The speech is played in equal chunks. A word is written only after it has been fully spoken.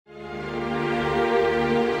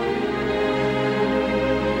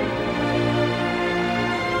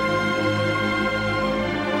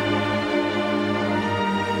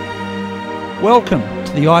Welcome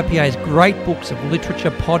to the IPA's Great Books of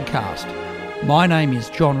Literature podcast. My name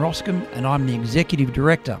is John Roskam and I'm the Executive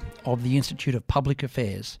Director of the Institute of Public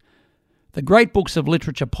Affairs. The Great Books of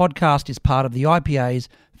Literature podcast is part of the IPA's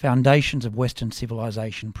Foundations of Western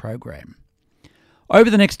Civilization program.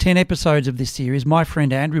 Over the next 10 episodes of this series, my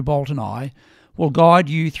friend Andrew Bolt and I will guide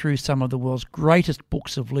you through some of the world's greatest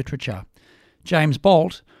books of literature. James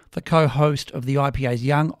Bolt, the co-host of the IPA's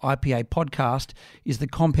Young IPA podcast, is the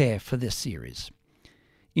compere for this series.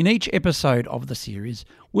 In each episode of the series,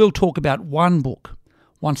 we'll talk about one book.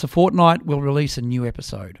 Once a fortnight, we'll release a new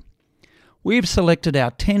episode. We've selected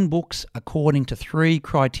our 10 books according to 3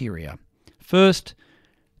 criteria. First,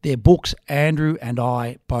 they're books Andrew and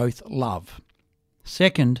I both love.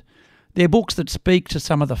 Second, they're books that speak to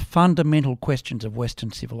some of the fundamental questions of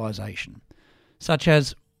Western civilization, such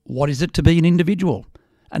as what is it to be an individual?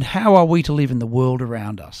 And how are we to live in the world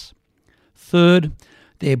around us? Third,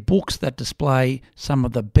 they're books that display some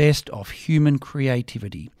of the best of human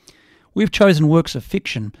creativity. We've chosen works of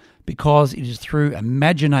fiction because it is through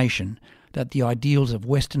imagination that the ideals of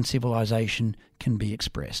Western civilization can be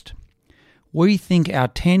expressed. We think our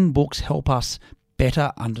 10 books help us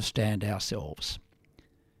better understand ourselves.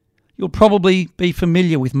 You'll probably be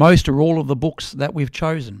familiar with most or all of the books that we've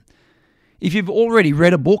chosen. If you've already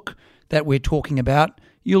read a book that we're talking about,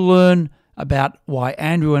 you'll learn about why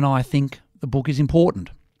Andrew and I think the book is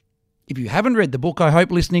important. If you haven't read the book, I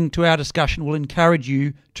hope listening to our discussion will encourage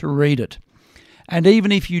you to read it. And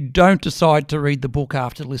even if you don't decide to read the book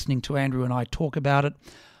after listening to Andrew and I talk about it,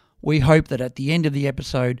 we hope that at the end of the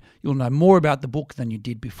episode you'll know more about the book than you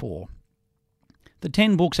did before. The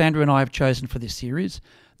 10 books Andrew and I have chosen for this series,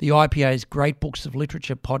 the IPA's Great Books of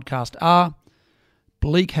Literature podcast, are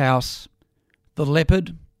Bleak House, The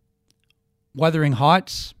Leopard, Wuthering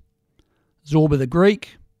Heights, Zorba the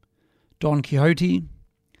Greek, Don Quixote,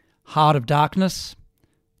 Heart of Darkness,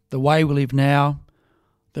 The Way We Live Now,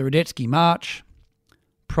 The Radetzky March,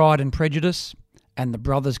 Pride and Prejudice, and The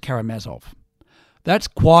Brothers Karamazov. That's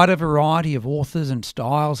quite a variety of authors and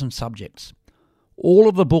styles and subjects. All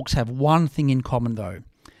of the books have one thing in common though.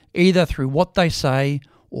 Either through what they say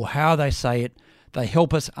or how they say it, they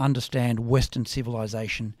help us understand Western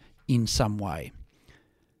civilization in some way.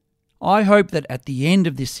 I hope that at the end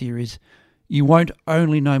of this series, you won't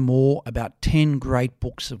only know more about 10 great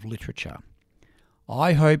books of literature.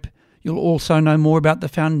 I hope you'll also know more about the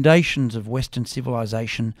foundations of Western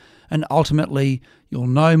civilization, and ultimately you'll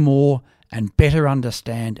know more and better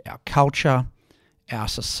understand our culture, our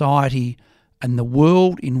society, and the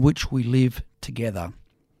world in which we live together.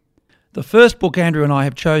 The first book Andrew and I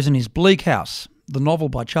have chosen is Bleak House, the novel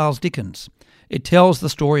by Charles Dickens. It tells the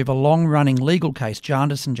story of a long-running legal case,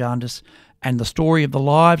 Jarndyce and Jarndyce, and the story of the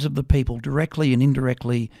lives of the people directly and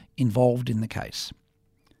indirectly involved in the case.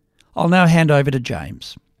 I'll now hand over to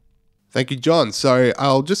James. Thank you, John. So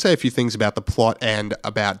I'll just say a few things about the plot and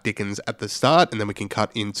about Dickens at the start, and then we can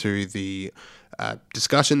cut into the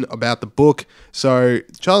discussion about the book. So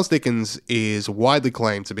Charles Dickens is widely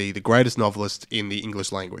claimed to be the greatest novelist in the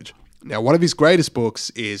English language. Now, one of his greatest books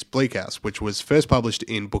is Bleak House, which was first published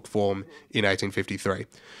in book form in 1853.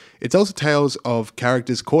 It tells the tales of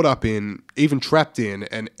characters caught up in, even trapped in,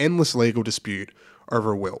 an endless legal dispute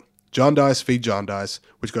over a will. Jarndyce v. Jarndyce,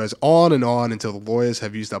 which goes on until the lawyers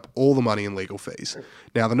have used up all the money in legal fees.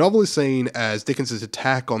 Now, the novel is seen as Dickens'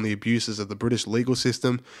 attack on the abuses of the British legal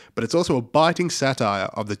system, but it's also a biting satire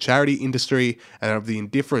of the charity industry and of the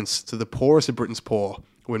indifference to the poorest of Britain's poor,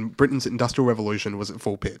 when Britain's Industrial Revolution was at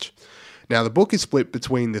full pitch. Now, the book is split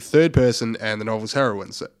between the third person and the novel's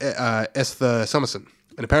heroines, Esther Summerson,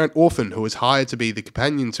 an apparent orphan who was hired to be the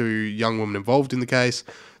companion to young women involved in the case,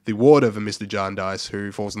 the ward of a Mr. Jarndyce,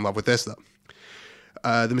 who falls in love with Esther.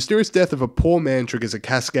 The mysterious death of a poor man triggers a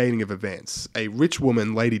cascading of events. A rich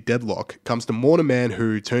woman, Lady Dedlock, comes to mourn a man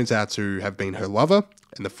who turns out to have been her lover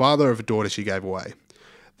and the father of a daughter she gave away.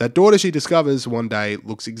 That daughter, she discovers one day,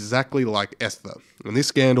 looks exactly like Esther, and this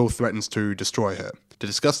scandal threatens to destroy her. To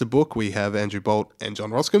discuss the book, we have Andrew Bolt and John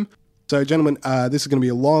Roskam. So, gentlemen, this is going to be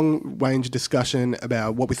a long-range discussion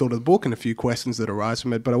about what we thought of the book and a few questions that arise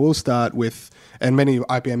from it, but I will start with, and many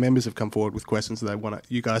IPA members have come forward with questions that they want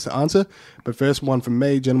you guys to answer, but first one from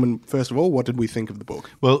me. Gentlemen, first of all, what did we think of the book?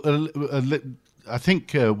 Well, I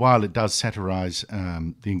think while it does satirise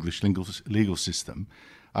the English legal system,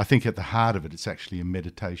 I think at the heart of it, it's actually a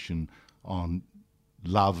meditation on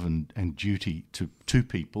love and duty to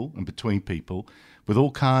people and between people, with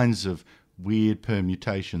all kinds of weird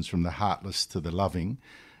permutations from the heartless to the loving.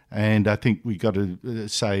 And I think we got to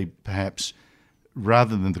say, perhaps,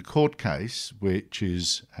 rather than the court case, which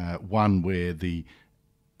is one where the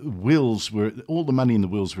all the money in the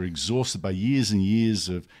wills were exhausted by years and years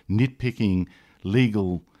of nitpicking,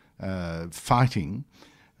 legal fighting.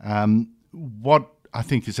 What I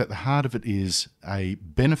think is at the heart of it is a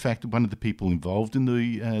benefactor, one of the people involved in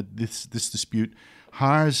this dispute,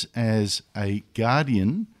 hires as a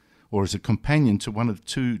guardian or as a companion to one of the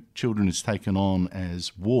two children who's taken on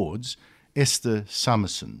as wards, Esther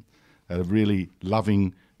Summerson, a really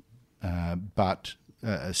loving but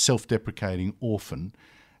self-deprecating orphan.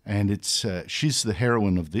 And she's the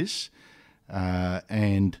heroine of this.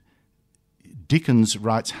 And Dickens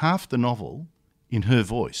writes half the novel in her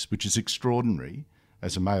voice, which is extraordinary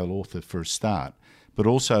as a male author for a start, but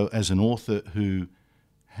also as an author who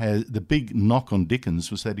has the big knock on Dickens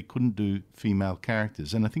was that he couldn't do female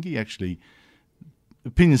characters. And I think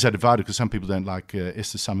opinions are divided because some people don't like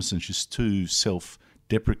Esther Summerson. She's too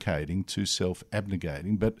self-deprecating, too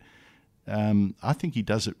self-abnegating, but I think he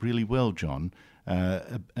does it really well, John.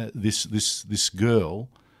 This girl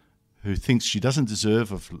who thinks she doesn't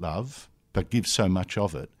deserve of love, but gives so much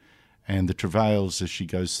of it, and the travails as she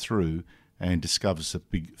goes through and discovers a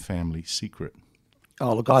big family secret.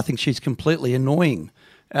 Oh, look, I think she's completely annoying.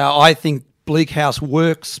 I think Bleak House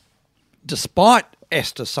works despite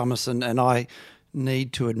Esther Summerson, and I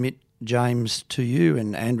need to admit, James, to you,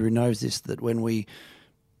 and Andrew knows this, that when we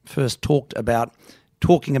first talking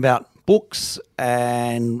about books,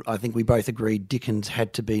 and I think we both agreed Dickens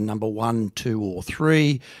had to be number 1, 2 or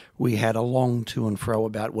 3. We had a long to and fro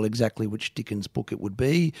about, well, exactly which Dickens book it would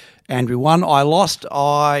be. Andrew won. I lost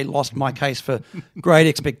my case for Great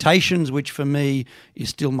Expectations, which for me is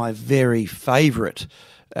still my very favourite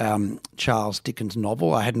Charles Dickens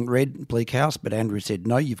novel. I hadn't read Bleak House, but Andrew said,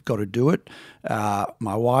 no, you've got to do it.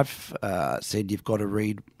 My wife said, you've got to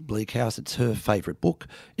read Bleak House. It's her favourite book.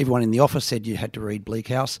 Everyone in the office said you had to read Bleak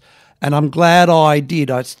House. And I'm glad I did.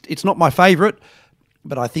 It's not my favourite,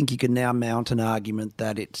 but I think you can now mount an argument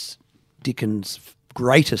that it's Dickens'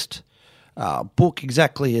 greatest book,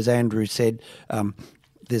 exactly as Andrew said.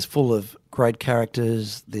 There's full of great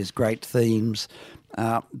characters, there's great themes,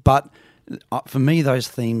 but for me those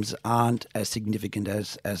themes aren't as significant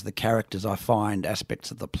as the characters. I find aspects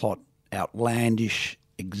of the plot outlandish,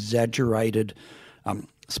 exaggerated,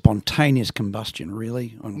 spontaneous combustion,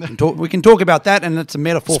 really. We can talk about that, and it's a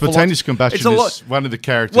metaphor. Spontaneous combustion is one of the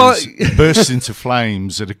characters bursts into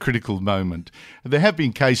flames at a critical moment. There have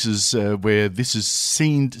been cases where this is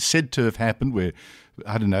said to have happened, where,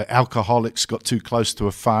 I don't know, alcoholics got too close to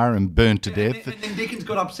a fire and burned to death. And then Dickens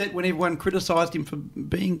got upset when everyone criticised him for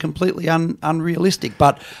being completely unrealistic.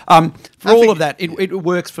 But of that, it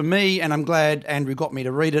works for me, and I'm glad Andrew got me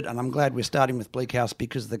to read it, and I'm glad we're starting with Bleak House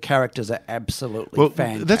because the characters are absolutely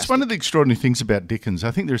fantastic. That's one of the extraordinary things about Dickens. I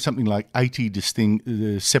think there's something like 80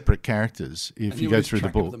 distinct separate characters if you go through the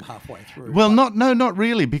book. Them halfway through. Well, not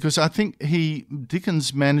really, because I think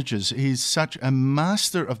Dickens he's such a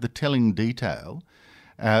master of the telling detail.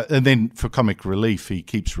 And then for comic relief, he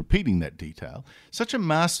keeps repeating that detail. Such a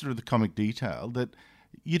master of the comic detail that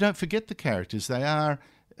you don't forget the characters. They are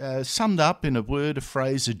summed up in a word, a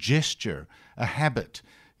phrase, a gesture, a habit.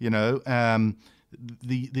 The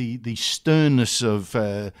sternness of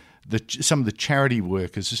some of the charity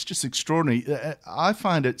workers is just extraordinary. I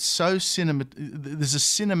find it so there's a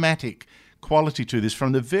cinematic quality to this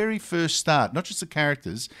from the very first start. Not just the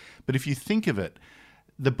characters, but if you think of it.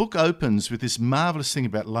 The book opens with this marvellous thing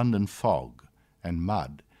about London fog and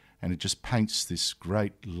mud, and it just paints this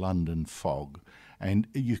great London fog. And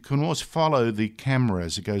you can always follow the camera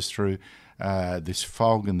as it goes through this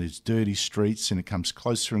fog and these dirty streets, and it comes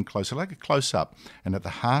closer and closer, like a close-up. And at the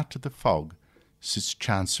heart of the fog sits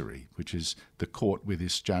Chancery, which is the court where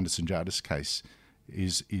this Jarndyce and Jarndyce case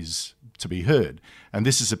is to be heard. And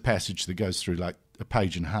this is a passage that goes through like a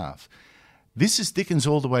page and a half. This is Dickens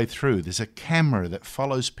all the way through. There's a camera that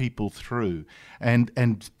follows people through and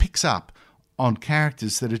picks up on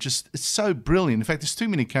characters that are just, it's so brilliant. In fact, there's too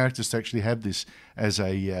many characters to actually have this as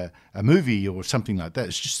a movie or something like that.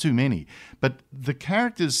 It's just too many. But the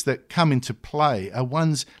characters that come into play are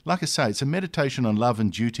ones, like I say, it's a meditation on love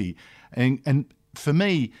and duty. And for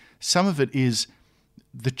me, some of it is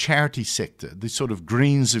the charity sector, the sort of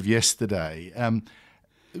Greens of yesterday.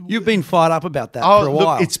 You've been fired up about that for a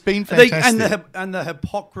while. Look, it's been fantastic. And the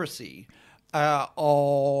hypocrisy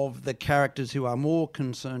of the characters who are more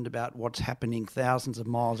concerned about what's happening thousands of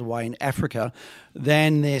miles away in Africa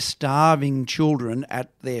than their starving children at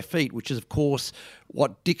their feet, which is, of course,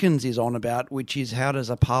 what Dickens is on about, which is how does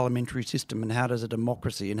a parliamentary system and how does a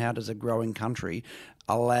democracy and how does a growing country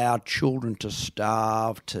allow children to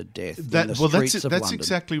starve to death in the streets of London. That's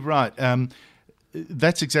exactly right.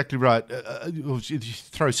 That's exactly right. You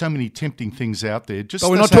throw so many tempting things out there. But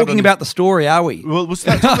we're not talking about the story, are we? Well, let's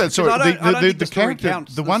talk about that story. I don't think the story character,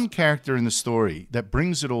 counts. the one character in the story that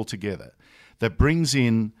brings it all together, that brings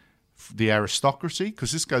in the aristocracy,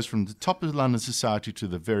 because this goes from the top of London society to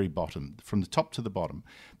the very bottom, from the top to the bottom.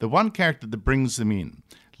 The one character that brings them in,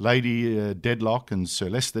 Lady Dedlock and Sir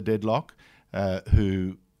Leicester Dedlock,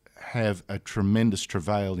 who have a tremendous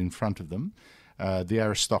travail in front of them, the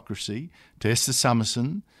aristocracy, to Esther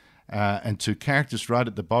Summerson, and to characters right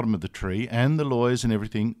at the bottom of the tree, and the lawyers and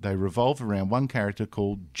everything. They revolve around one character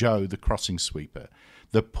called Joe, the crossing sweeper,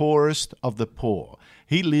 the poorest of the poor.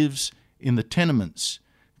 He lives in the tenements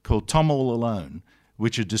called Tom All Alone,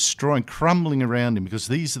 which are destroying, crumbling around him, because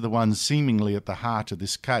these are the ones seemingly at the heart of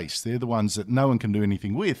this case. They're the ones that no one can do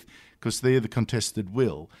anything with, because they're the contested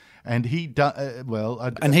will. And he,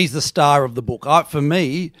 and he's the star of the book. For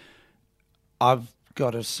me, I've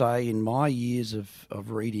got to say, in my years of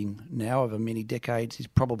reading now over many decades, he's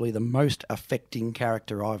probably the most affecting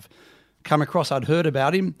character I've come across. I'd heard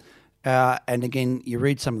about him, and again, you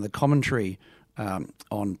read some of the commentary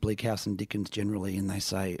on Bleak House and Dickens generally, and they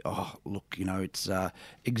say, oh, look, it's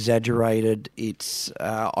exaggerated, it's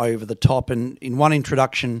over the top. And in one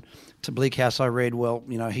introduction to Bleak House I read,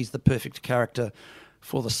 he's the perfect character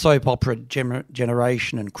for the soap opera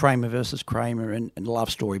generation and Kramer versus Kramer and love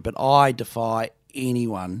story. But I defy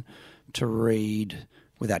anyone to read,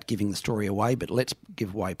 without giving the story away, but let's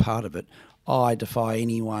give away part of it, I defy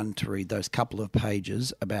anyone to read those couple of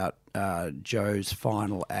pages about Joe's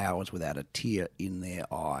final hours without a tear in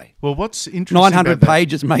their eye. Well, what's interesting 900 about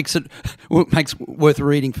pages makes worth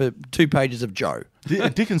reading for 2 pages of Joe.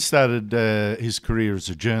 Dickens started his career as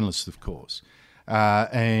a journalist, of course.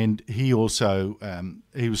 And he also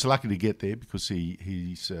he was lucky to get there, because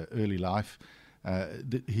his early life,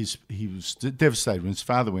 he was devastated when his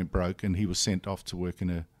father went broke, and he was sent off to work in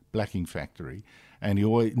a blacking factory. And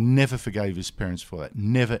he never forgave his parents for that.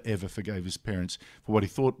 Never, ever forgave his parents for what he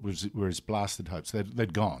thought were his blasted hopes.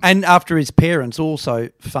 They'd gone. And after his parents also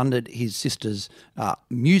funded his sister's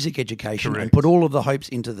music education. Correct. And put all of the hopes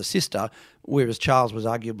into the sister, whereas Charles was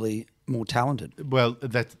arguably more talented. Well,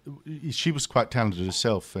 she was quite talented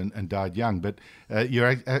herself and died young. But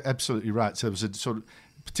you're absolutely right. So it was a sort of,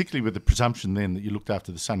 particularly with the presumption then that you looked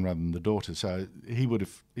after the son rather than the daughter. So he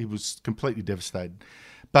was completely devastated.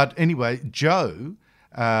 But anyway, Joe,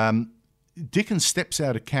 Dickens steps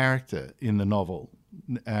out of character in the novel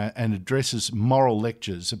and addresses moral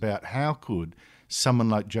lectures about how could someone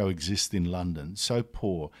like Joe exist in London, so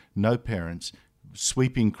poor, no parents,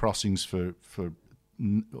 sweeping crossings for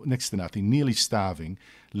next to nothing, nearly starving,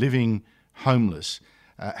 living homeless.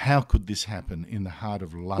 How could this happen in the heart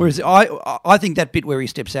of London? Whereas I think that bit where he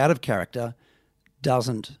steps out of character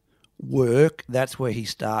doesn't work. That's where he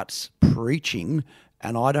starts preaching.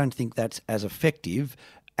 And I don't think that's as effective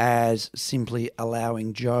as simply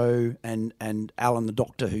allowing Joe and Alan, the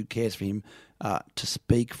doctor who cares for him, to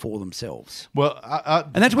speak for themselves. Well,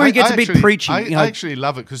 and that's where he gets a bit preachy. I actually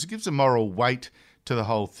love it, because it gives a moral weight to the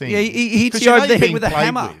whole thing. Yeah, he hits you over the head with a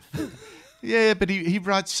hammer. Yeah, but he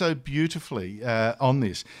writes so beautifully on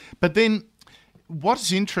this. But then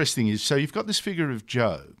what's interesting is, so you've got this figure of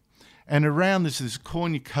Joe, and around this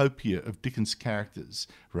cornucopia of Dickens characters,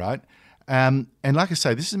 right? And like I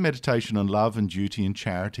say, this is a meditation on love and duty and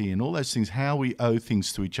charity and all those things, how we owe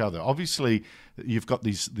things to each other. Obviously, you've got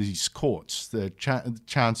these courts, the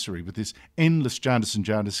Chancery, with this endless Jarndyce and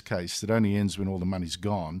Jarndyce case that only ends when all the money's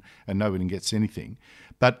gone and nobody gets anything.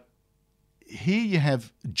 But here you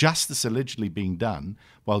have justice allegedly being done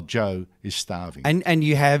while Joe is starving. And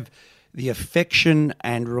you have the affection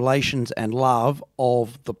and relations and love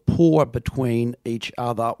of the poor between each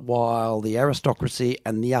other, while the aristocracy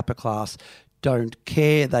and the upper class don't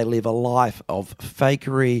care. They live a life of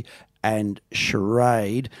fakery and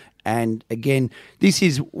charade. And again, this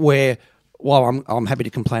is where, while I'm happy to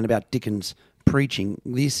complain about Dickens preaching,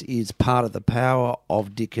 this is part of the power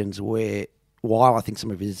of Dickens, where while I think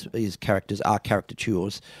some of his characters are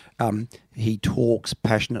caricatures, he talks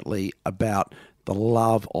passionately about the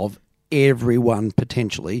love of everyone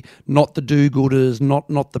potentially, not the do-gooders,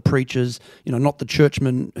 not the preachers, not the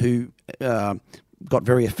churchmen who got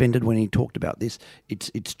very offended when he talked about this.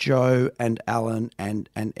 It's Joe and Alan and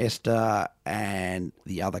Esther and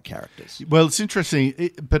the other characters. Well, it's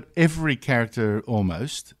interesting, but every character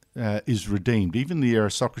almost is redeemed. Even the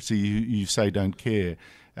aristocracy you say don't care.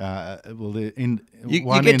 You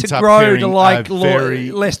get to grow to like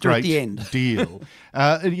Leicester at the end. Deal.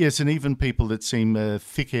 Yes, and even people that seem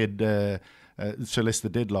thick-head, Sir Leicester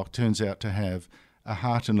Dedlock turns out to have a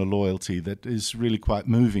heart and a loyalty that is really quite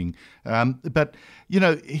moving. But,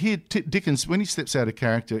 here Dickens, when he steps out of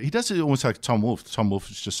character, he does it almost like Tom Wolfe. Tom Wolfe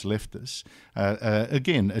has just left us.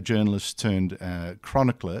 Again, a journalist turned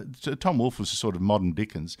chronicler. Tom Wolfe was a sort of modern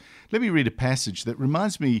Dickens. Let me read a passage that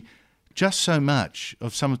reminds me just so much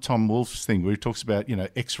of some of Tom Wolfe's thing where he talks about,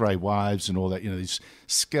 X-ray wives and all that, these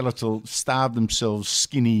skeletal, starve themselves,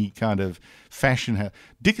 skinny kind of fashion.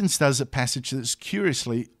 Dickens does a passage that's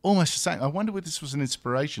curiously almost the same. I wonder whether this was an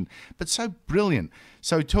inspiration, but so brilliant.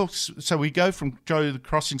 So he talks. So we go from Joe the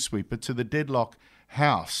Crossing Sweeper to the Deadlock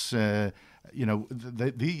House. These are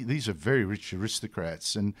very rich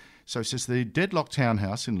aristocrats. And so he says the Deadlock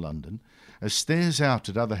Townhouse in London stares out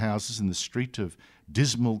at other houses in the street of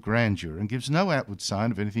dismal grandeur and gives no outward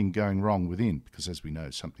sign of anything going wrong within, because as we know,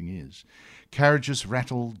 something is. Carriages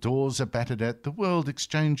rattle, doors are battered at, the world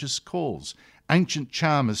exchanges calls. Ancient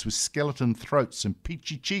charmers with skeleton throats and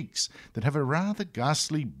peachy cheeks that have a rather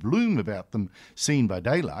ghastly bloom about them seen by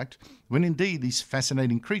daylight, when indeed these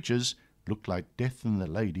fascinating creatures look like death and the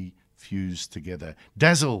lady fused together.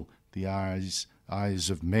 Dazzle the eyes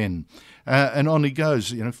of men. And on he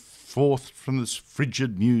goes, forth from this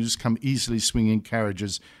frigid mews come easily swinging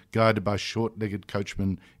carriages, guided by short-legged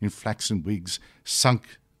coachmen in flaxen wigs,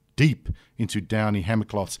 sunk deep into downy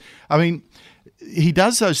hammercloths. I mean, he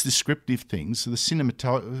does those descriptive things, the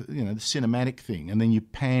cinematic thing, and then you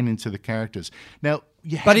pan into the characters. Now,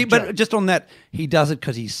 but just on that, he does it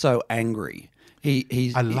because he's so angry.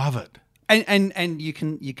 I love it, and you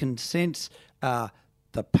can sense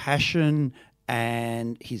the passion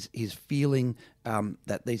and his feeling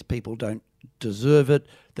that these people don't deserve it,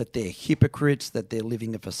 that they're hypocrites, that they're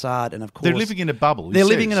living a facade, and of course they're living in a bubble. They're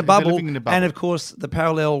living in a bubble, and of course the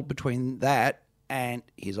parallel between that and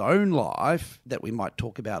his own life that we might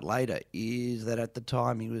talk about later is that at the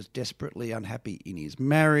time he was desperately unhappy in his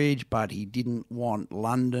marriage, but he didn't want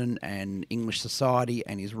London and English society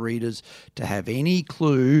and his readers to have any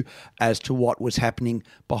clue as to what was happening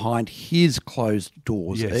behind his closed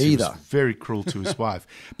doors either. He was very cruel to his wife.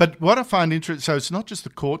 But what I find interesting, so it's not just the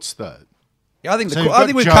courts though. Yeah, I think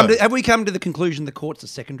have we come to the conclusion the courts are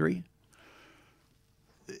secondary?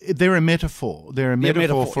 They're a metaphor. They're a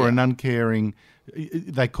metaphor for an uncaring.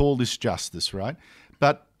 They call this justice, right?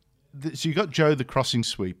 But so you got Joe the Crossing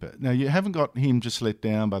Sweeper. Now you haven't got him just let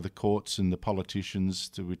down by the courts and the politicians,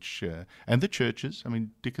 to which and the churches. I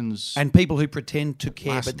mean, Dickens and people who pretend to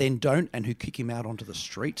care but then don't, and who kick him out onto the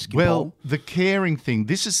streets. Well, the caring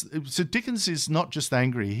thing. So Dickens is not just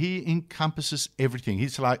angry. He encompasses everything.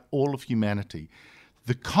 He's like all of humanity.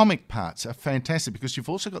 The comic parts are fantastic because you've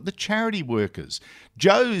also got the charity workers.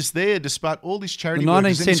 Joe is there despite all these charity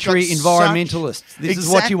workers. The 19th century environmentalists. This is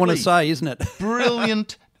what you want to say, isn't it?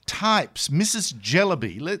 Brilliant types. Mrs.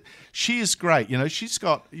 Jellaby. She is great. She's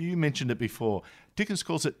got, you mentioned it before, Dickens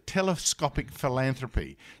calls it telescopic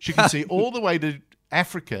philanthropy. She can see all the way to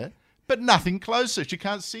Africa, but nothing closer. She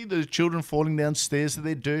can't see the children falling downstairs, that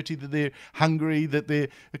they're dirty, that they're hungry, that they're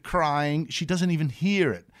crying. She doesn't even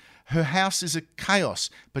hear it. Her house is a chaos,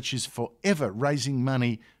 but she's forever raising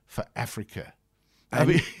money for Africa. I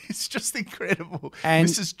mean, it's just incredible.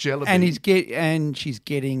 Mrs. Jellaby. And she's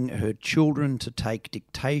getting her children to take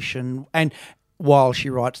dictation, and while she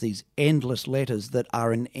writes these endless letters that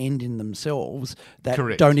are an end in themselves, that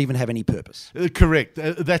don't even have any purpose. Correct.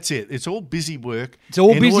 That's it. It's all busy work. It's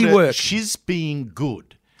all busy work. She's being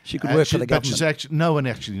good. She could work for the government. But no one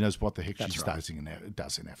actually knows what the heck she does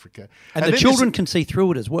in Africa. And the children can see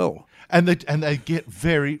through it as well. And they get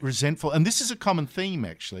very resentful. And this is a common theme,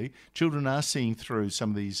 actually. Children are seeing through some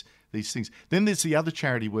of these things. Then there's the other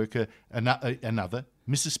charity worker, another,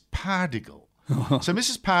 Mrs. Pardiggle. So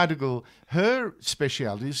Mrs. Pardiggle, her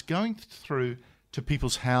speciality is going through to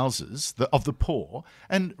people's houses of the poor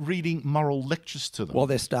and reading moral lectures to them. While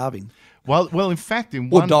they're starving. Well, in fact,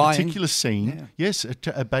 in one particular scene, yes,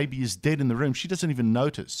 a baby is dead in the room. She doesn't even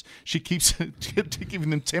notice. She keeps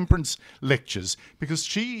giving them temperance lectures because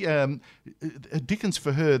Dickens,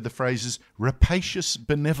 for her, the phrase is rapacious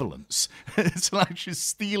benevolence. It's like she's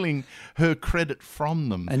stealing her credit from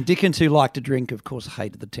them. And Dickens, who liked to drink, of course,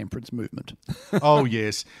 hated the temperance movement. Oh,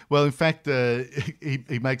 yes. Well, in fact,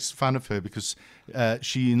 he makes fun of her because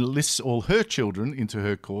she enlists all her children into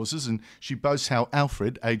her causes, and she boasts how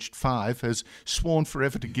Alfred, aged 5, has sworn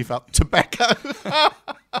forever to give up tobacco.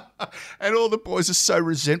 And all the boys are so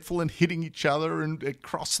resentful and hitting each other and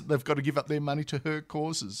cross that they've got to give up their money to her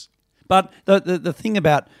causes. But the thing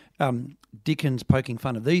about Dickens poking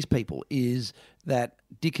fun of these people is that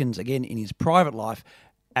Dickens, again, in his private life,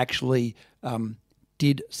 actually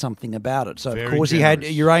did something about it. So, Very of course, he had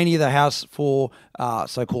generous. Urania, the house for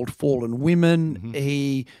so-called fallen women. Mm-hmm.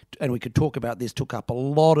 He, and we could talk about this, took up a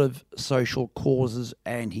lot of social causes,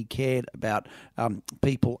 and he cared about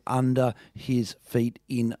people under his feet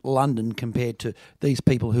in London compared to these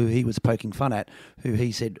people who he was poking fun at, who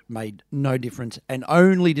he said made no difference and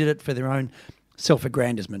only did it for their own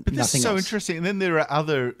self-aggrandizement, But this nothing is so else. interesting. And then there are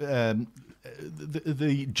other,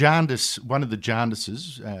 the Jarndyce, one of the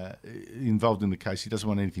Jarndyces involved in the case, he doesn't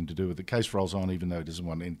want anything to do with it. The case rolls on even though he doesn't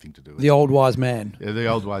want anything to do with it. The old wise man. Yeah, the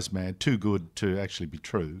old wise man, too good to actually be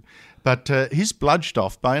true. But he's bludged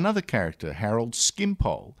off by another character, Harold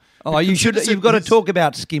Skimpole. Oh, you've got to talk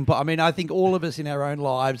about Skimpole. I mean, I think all of us in our own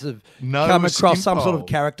lives have come across some sort of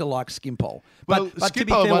character like Skimpole. Well, But to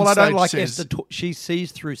be Skimpole fair, at well, I one don't stage like says- Esther. She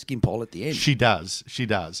sees through Skimpole at the end. She does.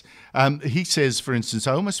 He says, for instance,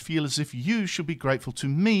 I almost feel as if you should be grateful to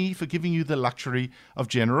me for giving you the luxury of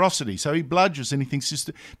generosity. So he bludges and he thinks,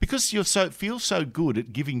 because you feel so good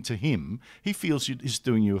at giving to him, he feels he's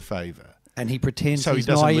doing you a favour. And he pretends So he he's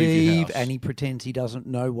doesn't leave your naive, house. and he pretends he doesn't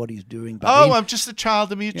know what he's doing. But Oh, I'm just a child,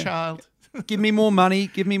 a mere child. give me more money.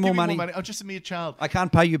 Give me more Give me money. I'm just a mere child. I can't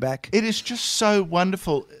pay you back. It is just so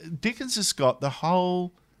wonderful. Dickens has got the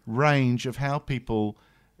whole range of how people,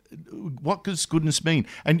 what does goodness mean?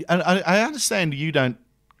 And I understand you don't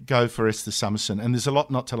go for Esther Summerson, and there's a lot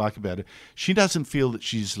not to like about her. She doesn't feel that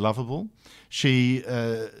she's lovable. But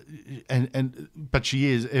she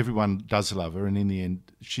is. Everyone does love her, and in the end,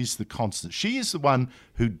 she's the constant. She is the one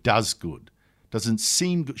who does good. Doesn't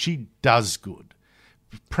seem good. She does good.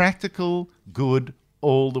 Practical good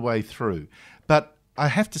all the way through. But I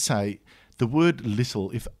have to say, the word little,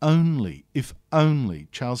 if only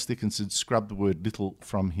Charles Dickens had scrubbed the word little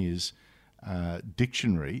from his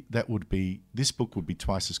dictionary, this book would be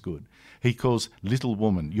twice as good. He calls little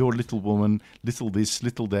woman, your little woman, little this,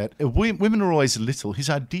 little that. Women are always little. His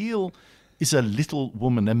ideal is a little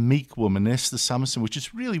woman, a meek woman, Esther Summerson, which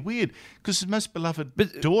is really weird because his most beloved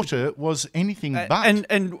daughter was anything but.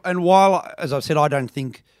 And while, as I've said, I don't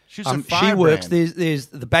think She's a she works. firebrand. There's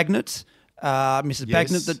the Bagnets, Mrs.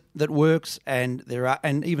 Yes. Bagnet that works, and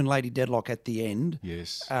and even Lady Dedlock at the end.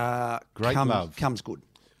 Yes. Great love. Comes good.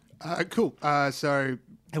 Cool. So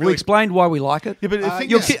Have we explained why we like it? Yeah, but the thing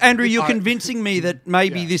You're, is- Andrew, you're convincing me that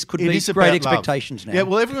maybe this could It be is great about love. expectations now. Yeah,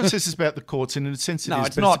 well, everyone says it's about the courts, and in a sense it No, is,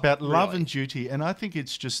 it's but not it's about love really. and duty, and I think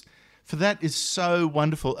it's just, for that is so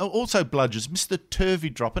wonderful. Also bludges, Mr.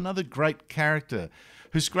 Turveydrop, another great character,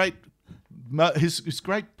 whose great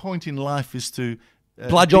point in life is to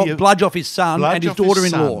bludge off his son and his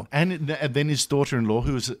daughter-in-law. And then his daughter-in-law,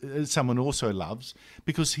 who is someone also loves,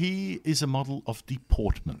 because he is a model of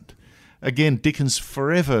deportment. Again, Dickens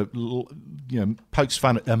forever, pokes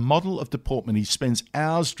fun at a model of deportment. He spends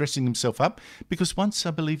hours dressing himself up because once,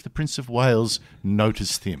 I believe, the Prince of Wales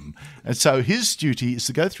noticed him. And so his duty is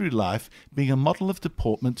to go through life being a model of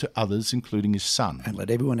deportment to others, including his son. And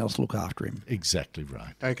let everyone else look after him. Exactly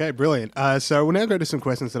right. Okay, brilliant. So we'll now go to some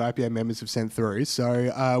questions that IPA members have sent through.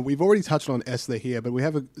 So we've already touched on Esther here, but we've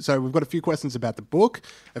got a few questions about the book,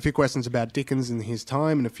 a few questions about Dickens and his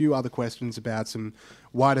time, and a few other questions about some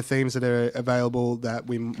wider themes that are available that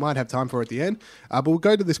we might have time for at the end. But we'll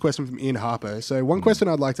go to this question from Ian Harper. So one question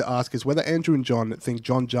I'd like to ask is whether Andrew and John think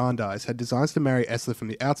John Jarndyce had designs to marry Esther from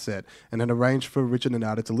the outset and had arranged for Richard and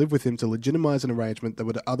Ada to live with him to legitimise an arrangement that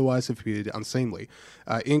would otherwise have appeared unseemly.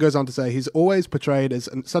 Ian goes on to say, he's always portrayed as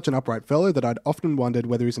such an upright fellow that I'd often wondered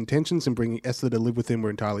whether his intentions in bringing Esther to live with him were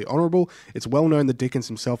entirely honourable. It's well known that Dickens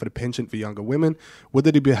himself had a penchant for younger women. Would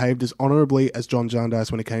that he behaved as honourably as John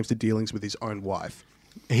Jarndyce when it came to dealings with his own wife?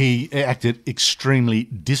 He acted extremely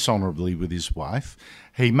dishonourably with his wife.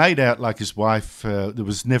 He made out like his wife, there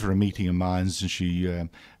was never a meeting of minds, and she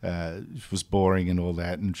was boring and all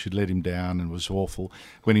that, and she let him down and was awful,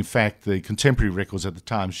 when in fact the contemporary records at the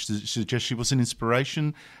time suggest she was an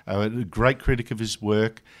inspiration, a great critic of his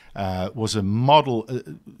work, was a model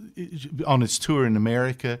on its tour in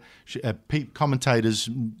America. Commentators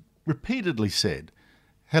repeatedly said,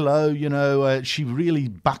 hello, she really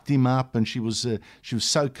bucked him up, and she was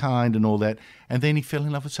so kind and all that. And then he fell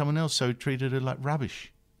in love with someone else, so he treated her like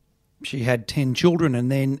rubbish. She had 10 children, and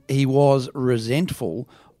then he was resentful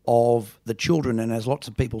of the children. And as lots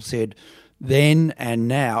of people said then and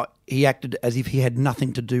now, he acted as if he had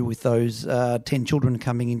nothing to do with those 10 children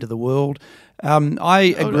coming into the world.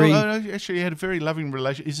 I agree. Actually, he had a very loving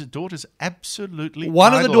relation. His daughters absolutely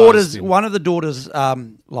One of the daughters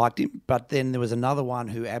him. liked him, but then there was another one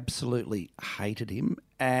who absolutely hated him.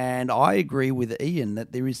 And I agree with Ian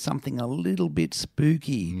that there is something a little bit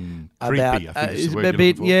spooky about creepy, I think is the word you're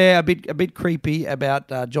looking for. a bit creepy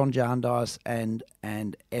about John Jarndyce and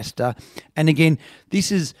Esther. And again,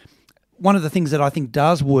 this is one of the things that I think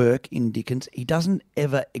does work in Dickens. He doesn't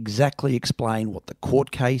ever exactly explain what the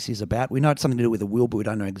court case is about. We know it's something to do with a will, but we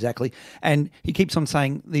don't know exactly. And he keeps on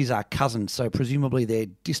saying these are cousins, so presumably they're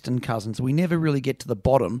distant cousins. We never really get to the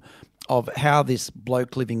bottom of how this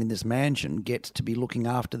bloke living in this mansion gets to be looking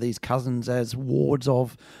after these cousins as wards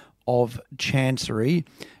of Chancery.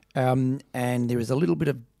 And there is a little bit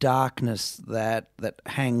of darkness that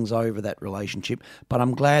hangs over that relationship. But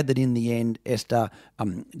I'm glad that in the end Esther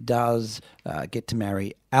does get to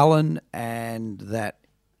marry Alan, and that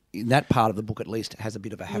in that part of the book at least has a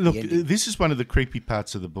bit of a happy ending. This is one of the creepy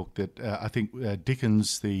parts of the book that I think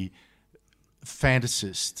Dickens, the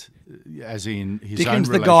fantasist, as in his Dickens,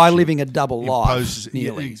 own the guy living a double life,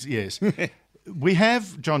 nearly. Yes. We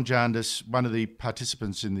have John Jarndyce, one of the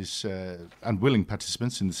participants in this, unwilling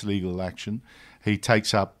participants in this legal action. He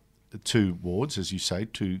takes up 2 wards, as you say,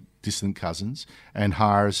 2 distant cousins, and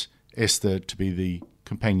hires Esther to be the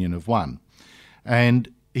companion of one.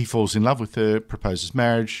 And he falls in love with her, proposes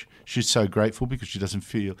marriage. She's so grateful because she doesn't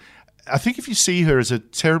feel... I think if you see her as a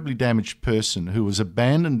terribly damaged person who was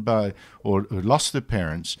abandoned by or lost her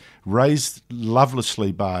parents, raised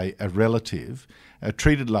lovelessly by a relative,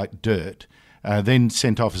 treated like dirt, then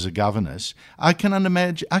sent off as a governess, I can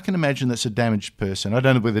imagine that's a damaged person. I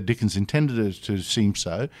don't know whether Dickens intended it to seem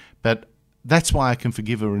so, but that's why I can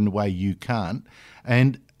forgive her in a way you can't.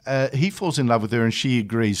 And he falls in love with her, and she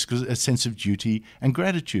agrees because a sense of duty and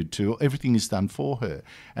gratitude to everything is done for her.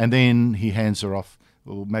 And then he hands her off.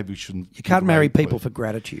 Well, maybe we shouldn't. You can't marry people for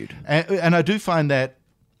gratitude. And I do find that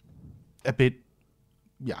a bit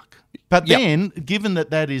yuck. But then, given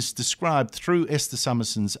that is described through Esther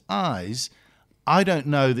Summerson's eyes, I don't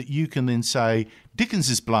know that you can then say Dickens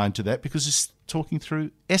is blind to that because it's talking through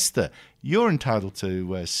Esther. You're entitled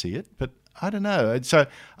to see it, but I don't know. And so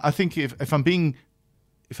I think if I'm being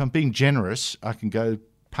generous, I can go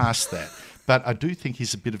past that. But I do think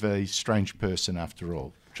he's a bit of a strange person after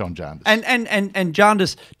all, John Jarndyce. And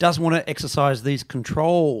Jarndyce does want to exercise these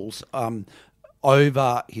controls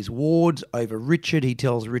over his wards, over Richard. He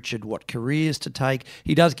tells Richard what careers to take.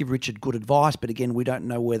 He does give Richard good advice, but again, we don't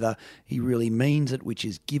know whether he really means it, which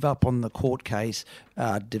is give up on the court case,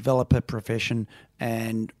 develop a profession,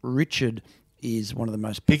 and Richard is one of the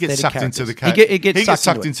most pathetic He gets sucked characters. into the case. He gets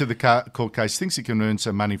sucked into the court case, thinks he can earn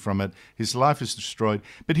some money from it. His life is destroyed.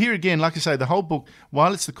 But here again, like I say, the whole book,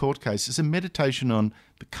 while it's the court case, is a meditation on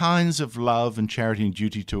the kinds of love and charity and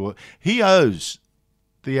duty to her. He owes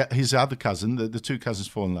his other cousin, the 2 cousins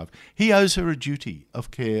fall in love. He owes her a duty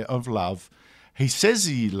of care, of love. He says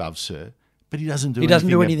he loves her, but he doesn't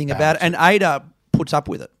do anything about it. And Ada puts up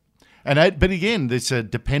with it. But again, there's a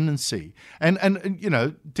dependency. And you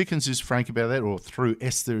know, Dickens is frank about that, or through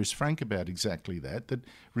Esther is frank about exactly that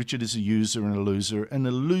Richard is a user and a loser, and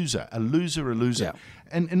a loser. Yeah.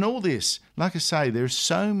 And in all this, like I say, there's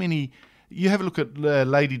so many... You have a look at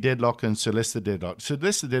Lady Dedlock and Sir Leicester Dedlock. Sir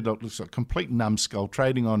Leicester Dedlock looks like a complete numbskull,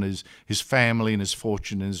 trading on his family and his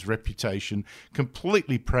fortune and his reputation,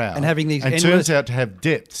 completely proud. And having these turns out to have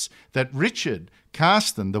depths that Richard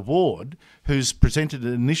Carston, the ward, who's presented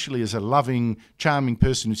initially as a loving, charming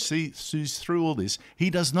person who sees through all this, he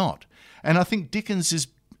does not. And I think Dickens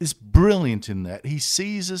is brilliant in that. He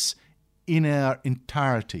sees us in our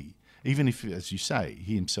entirety, even if, as you say,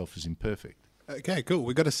 he himself is imperfect. Okay, cool.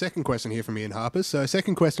 We've got a second question here from Ian Harper. So,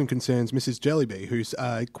 second question concerns Mrs. Jellyby, whose,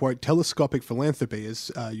 quote, telescopic philanthropy, as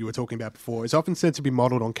you were talking about before, is often said to be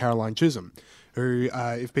modelled on Caroline Chisholm, who,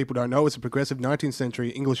 if people don't know, was a progressive 19th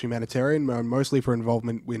century English humanitarian, known mostly for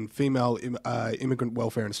involvement in female immigrant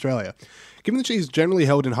welfare in Australia. Given that she's generally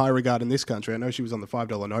held in high regard in this country, I know she was on the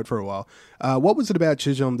 $5 note for a while, what was it about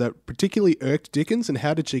Chisholm that particularly irked Dickens, and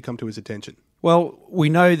how did she come to his attention? Well, we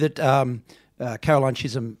know that... Caroline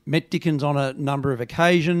Chisholm met Dickens on a number of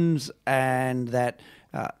occasions, and that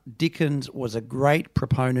Dickens was a great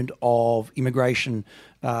proponent of immigration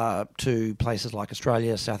to places like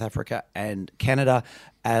Australia, South Africa and Canada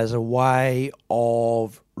as a way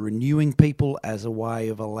of renewing people, as a way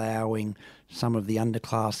of allowing some of the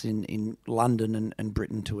underclass in London and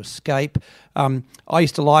Britain to escape. I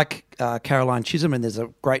used to like Caroline Chisholm, and there's a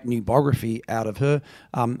great new biography out of her.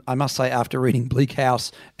 I must say, after reading Bleak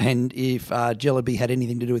House, and if Jellyby had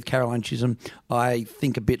anything to do with Caroline Chisholm, I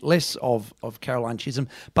think a bit less of Caroline Chisholm.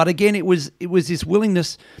 But again, it was this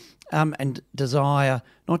willingness and desire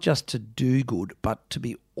not just to do good, but to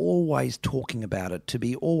be always talking about it, to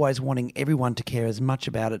be always wanting everyone to care as much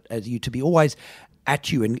about it as you, to be always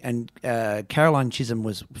at you. And Caroline Chisholm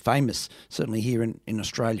was famous, certainly here in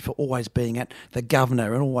Australia, for always being at the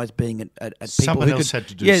governor and always being at people. Someone who else could, had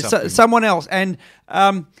to do something. Someone else. And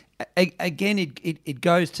again, it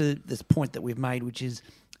goes to this point that we've made, which is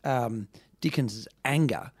Dickens'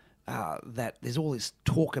 anger. That there's all this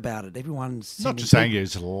talk about it. Everyone's not just anger;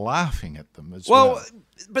 he's laughing at them as well. well.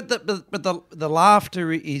 But the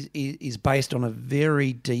laughter is based on a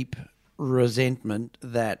very deep resentment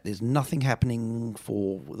that there's nothing happening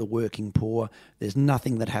for the working poor. There's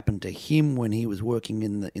nothing that happened to him when he was working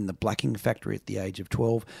in the blacking factory at the age of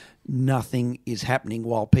 12. Nothing is happening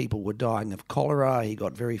while people were dying of cholera. He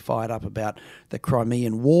got very fired up about the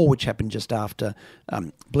Crimean War, which happened just after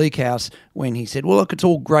Bleak House, when he said, well, look, it's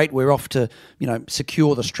all great. We're off to,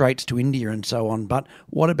 secure the straits to India and so on. But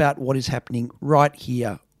what about what is happening right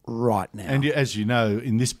here, right now? And as you know,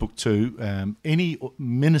 in this book too, any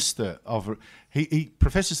minister he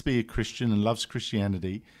professes to be a Christian and loves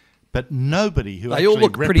Christianity, but nobody who they actually all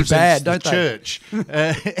look pretty bad, the don't they? church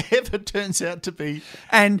ever turns out to be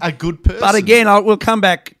and a good person. But again, we'll come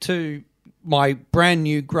back to my brand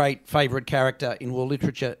new great favourite character in world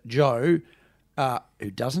literature, Joe,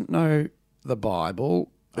 who doesn't know the Bible.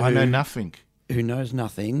 I know nothing. Who knows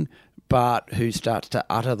nothing, but who starts to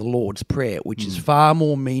utter the Lord's Prayer, which is far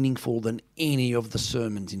more meaningful than any of the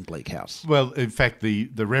sermons in Bleak House. Well, in fact, the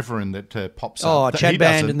reverend that pops up... Oh, Chad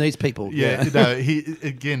Band and these people. Yeah, no,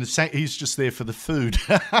 he's just there for the food.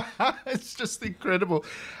 It's just incredible.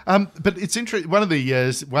 But it's interesting. One of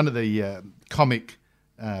the comic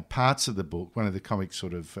parts of the book, one of the comic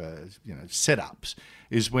sort of setups,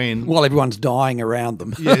 is when while everyone's dying around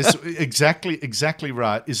them. Yes, exactly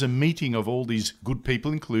right. Is a meeting of all these good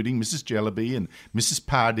people, including Mrs. Jellyby and Mrs.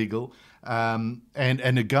 Pardiggle,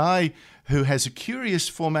 and a guy who has a curious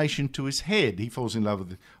formation to his head. He falls in love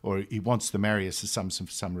with, or he wants to marry us for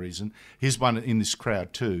some reason. Here's one in this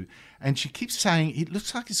crowd too, and she keeps saying it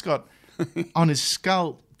looks like he's got on his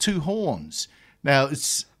skull 2 horns. Now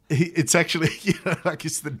it's actually, like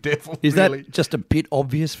it's the devil. Is really. that just a bit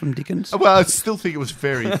obvious from Dickens? Well, I still think it was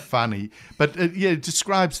very funny. But, it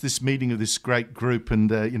describes this meeting of this great group. And,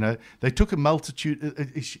 they took a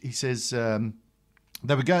multitude. He says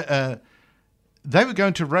they were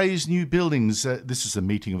going to raise new buildings. This is a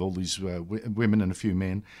meeting of all these women and a few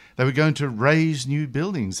men. They were going to raise new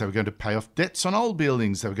buildings. They were going to pay off debts on old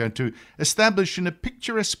buildings. They were going to establish in a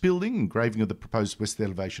picturesque building, engraving of the proposed west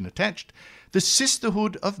elevation attached, the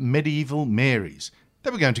Sisterhood of Medieval Marys.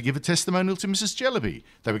 They were going to give a testimonial to Mrs. Jellyby.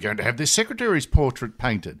 They were going to have their secretary's portrait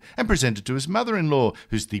painted and presented to his mother-in-law,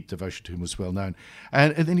 whose deep devotion to him was well known.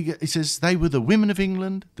 And then he says, they were the women of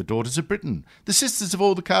England, the daughters of Britain, the sisters of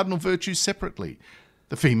all the cardinal virtues separately,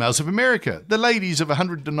 the females of America, the ladies of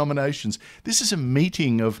 100 denominations. This is a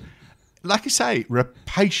meeting of, like I say,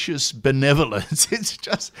 rapacious benevolence. It's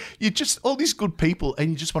just all these good people, and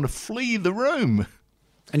you just want to flee the room.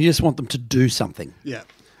 And you just want them to do something. Yeah.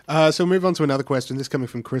 So we'll move on to another question. This coming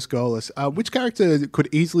from Chris Golis. Which character could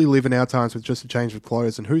easily live in our times with just a change of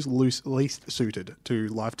clothes, and who's least suited to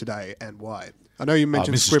life today, and why? I know you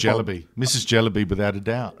mentioned Mrs. Jellyby. Mrs. Jellyby, without a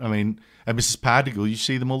doubt. I mean, and Mrs. Pardiggle, you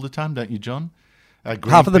see them all the time, don't you, John?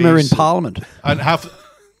 Half of them are in Parliament. And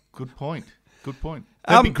good point.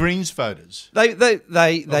 They'd be Greens voters. They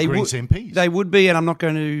Greens MPs. They would be, and I'm not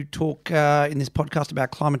going to talk in this podcast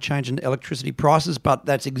about climate change and electricity prices, but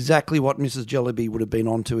that's exactly what Mrs. Jellyby would have been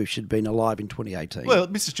onto if she'd been alive in 2018. Well,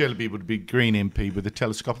 Mrs. Jellyby would be Green MP with a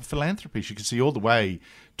telescope of philanthropy. She could see all the way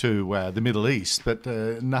to the Middle East, but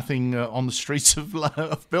nothing on the streets of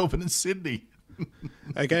Melbourne and Sydney.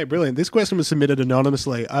 Okay, brilliant. This question was submitted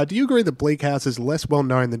anonymously. Do you agree that Bleak House is less well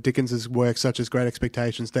known than Dickens's works such as Great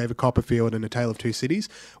Expectations, David Copperfield, and A Tale of Two Cities?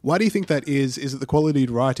 Why do you think that is? Is it the quality of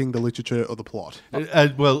writing, the literature, or the plot?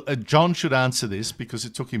 John should answer this because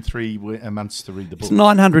it took him 3 months to read the book. It's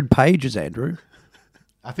 900 pages, Andrew.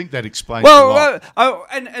 I think that explains a lot.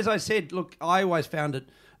 And as I said, look, I always found it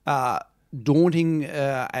daunting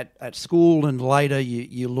at school, and later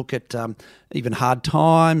you look at even Hard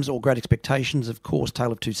Times or Great Expectations, of course,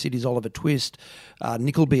 Tale of Two Cities, Oliver Twist,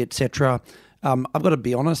 Nickleby, etc. I've got to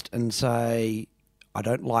be honest and say I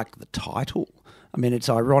don't like the title. I mean, it's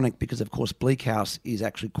ironic because, of course, Bleak House is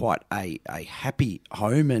actually quite a happy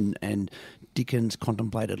home, and Dickens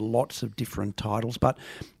contemplated lots of different titles, but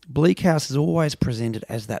Bleak House is always presented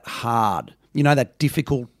as that hard, that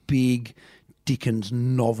difficult, big Dickens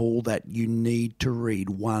novel that you need to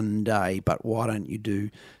read one day, but why don't you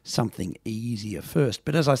do something easier first?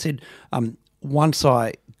 But as I said, once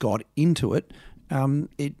I got into it,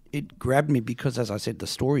 it grabbed me because, as I said, the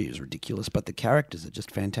story is ridiculous, but the characters are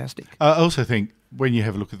just fantastic. I also think when you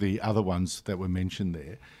have a look at the other ones that were mentioned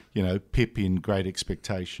there, Pip in Great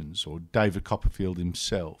Expectations or David Copperfield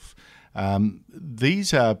himself,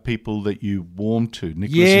 these are people that you warm to.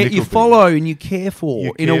 You follow and you care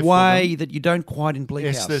for in a way that you don't quite in Bleak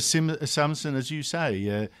House. Esther Simpson, as you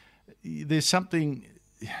say, there's something,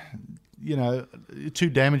 too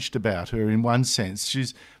damaged about her in one sense.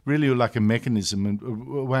 She's really like a mechanism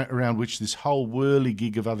around which this whole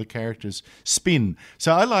whirligig of other characters spin.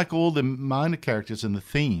 So I like all the minor characters and the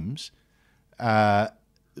themes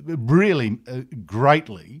really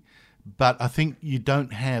greatly, but I think you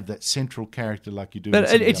don't have that central character like you do.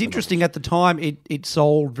 But it's interesting. Novels. At the time, it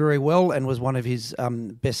sold very well and was one of his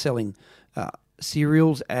best-selling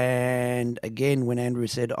serials. And again, when Andrew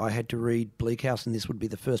said I had to read Bleak House and this would be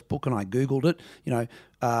the first book, and I Googled it,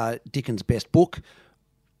 Dickens' best book,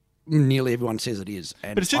 nearly everyone says it is.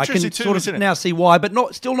 And but it's interesting I can too, sort of now see why, but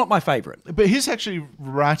still not my favourite. But he's actually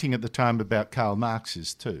writing at the time about Karl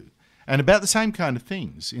Marx's too. And about the same kind of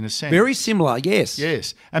things, in a sense. Very similar, yes.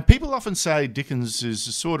 Yes. And people often say Dickens is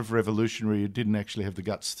a sort of revolutionary who didn't actually have the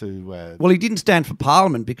guts to... Well, he didn't stand for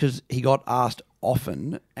Parliament because he got asked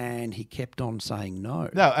often and he kept on saying no.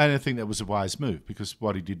 No, and I think that was a wise move because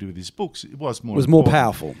what he did do with his books was more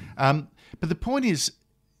powerful. But the point is,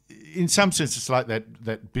 in some sense, it's like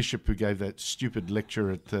that bishop who gave that stupid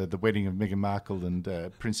lecture at the wedding of Meghan Markle and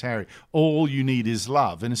Prince Harry. All you need is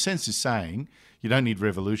love. In a sense, he's saying... You don't need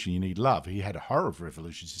revolution, you need love. He had a horror of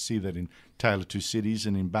revolutions. You see that in Tale of Two Cities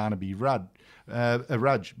and in Barnaby Rudge.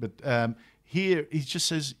 But here he just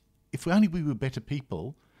says, if only we were better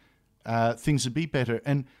people, things would be better.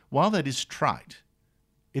 And while that is trite,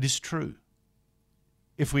 it is true.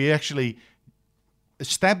 If we actually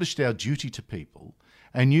established our duty to people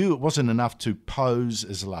and knew it wasn't enough to pose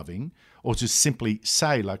as loving or to simply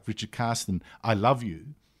say, like Richard Carsten, I love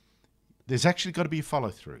you, there's actually got to be a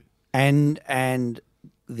follow-through. And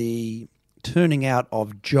the turning out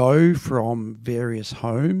of Joe from various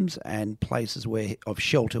homes and places of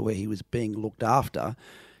shelter where he was being looked after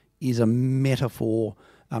is a metaphor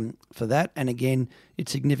for that. And again,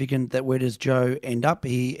 it's significant that where does Joe end up?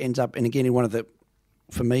 He ends up, and again, in one of the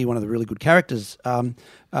really good characters,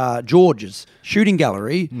 George's shooting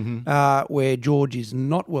gallery, where George is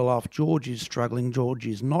not well off, George is struggling, George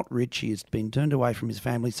is not rich, he has been turned away from his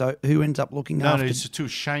family. So who ends up looking after? No, he's too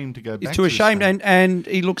ashamed to go back. He's too ashamed, and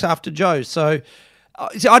he looks after Joe. So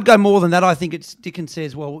I'd go more than that. I think Dickens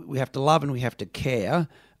says, well, we have to love and we have to care.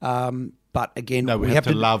 But again, we have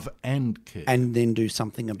to love and care. And then do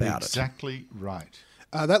something about it. Exactly right.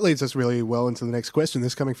 That leads us really well into the next question.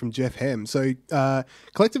 This coming from Jeff Hem. So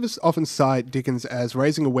collectivists often cite Dickens as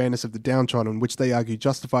raising awareness of the downtrodden, which they argue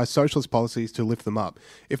justifies socialist policies to lift them up.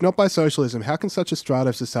 If not by socialism, how can such a strata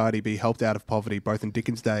of society be helped out of poverty both in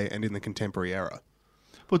Dickens' day and in the contemporary era?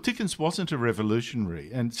 Well, Dickens wasn't a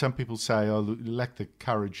revolutionary, and some people say, he lacked the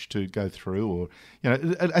courage to go through, or,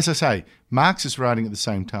 as I say, Marx is writing at the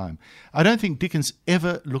same time. I don't think Dickens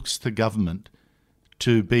ever looks to government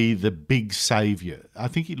to be the big saviour. I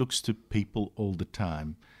think he looks to people all the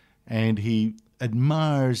time, and he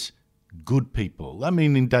admires good people. I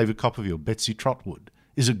mean, in David Copperfield, Betsy Trotwood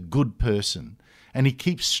is a good person, and he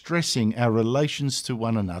keeps stressing our relations to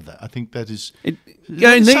one another. I think that is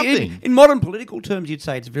something. In modern political terms, you'd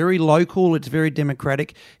say it's very local, it's very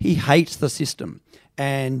democratic. He hates the system,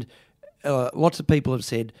 and lots of people have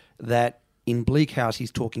said that in Bleak House,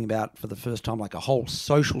 he's talking about, for the first time, like a whole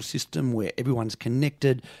social system where everyone's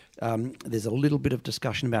connected. There's a little bit of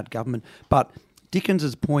discussion about government. But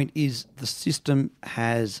Dickens's point is the system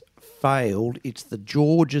has failed. It's the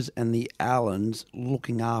Georges and the Allens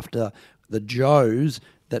looking after the Joes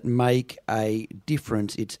that make a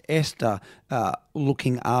difference. It's Esther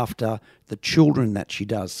looking after the children that she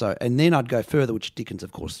does. So, and then I'd go further, which Dickens,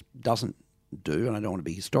 of course, doesn't do, and I don't want to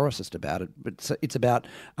be historicist about it, but it's about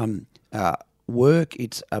work,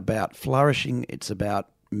 it's about flourishing, it's about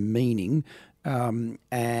meaning,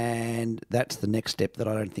 and that's the next step that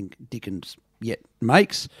I don't think Dickens yet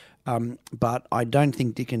makes, but I don't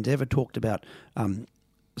think Dickens ever talked about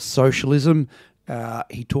socialism.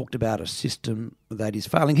 He talked about a system that is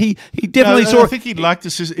failing. He definitely saw. I think he liked the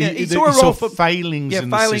system. He saw a role for failings in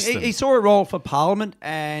the system. He saw a role for Parliament,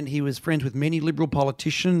 and he was friends with many Liberal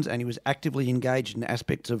politicians, and he was actively engaged in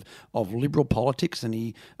aspects of Liberal politics. And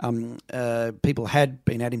he people had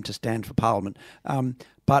been at him to stand for Parliament.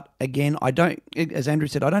 But again, I don't. As Andrew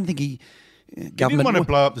said, I don't think he. Government, he didn't want to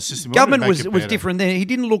blow up the system. Government was different then. He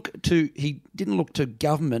didn't look to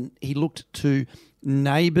government. He looked to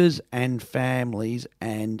neighbours and families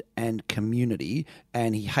and community,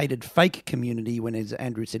 and he hated fake community when, as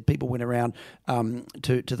Andrew said, people went around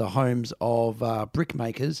to the homes of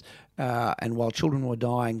brickmakers and while children were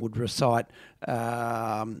dying would recite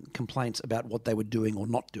complaints about what they were doing or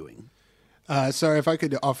not doing. So if I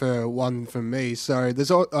could offer one from me. So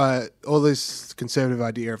there's all this conservative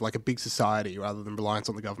idea of like a big society rather than reliance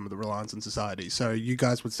on the government, the reliance on society. So you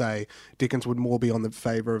guys would say Dickens would more be on the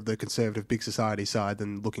favour of the conservative big society side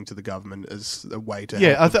than looking to the government as a way to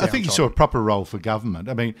help I think he saw a proper role for government.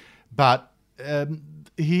 I mean, but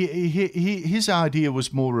his idea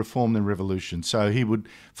was more reform than revolution. So he would,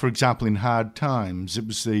 for example, in Hard Times, it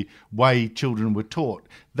was the way children were taught.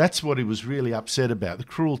 That's what he was really upset about, the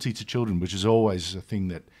cruelty to children, which is always a thing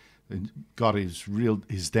that got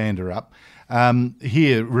his dander up.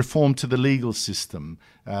 Here, reform to the legal system,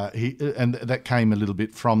 and that came a little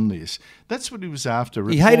bit from this. That's what he was after.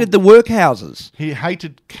 He hated the workhouses. He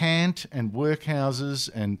hated cant and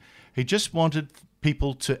workhouses, and he just wanted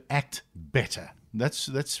people to act better.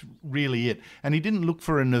 That's really it. And he didn't look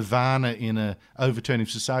for a nirvana in a overturning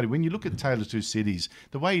society. When you look at Tale of Two Cities,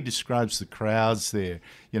 the way he describes the crowds there,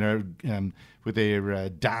 with their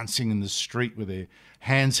dancing in the street, with their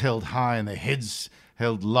hands held high and their heads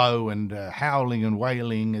held low and howling and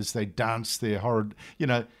wailing as they danced their horrid,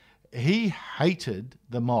 he hated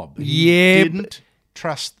the mob. He didn't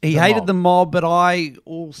trust He the hated mob. the mob, but I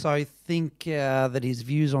also think that his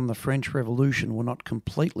views on the French Revolution were not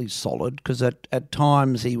completely solid, because at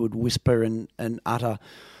times he would whisper and utter,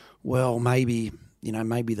 well, maybe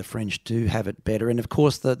the French do have it better. And of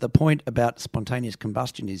course, the point about spontaneous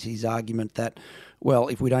combustion is his argument that, well,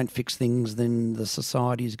 if we don't fix things, then the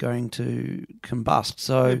society is going to combust.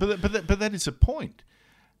 So, Yeah, but that is a point.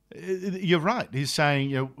 You're right. He's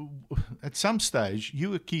saying, at some stage, you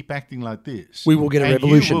will keep acting like this. we will get a and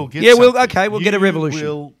revolution. You will get We'll get a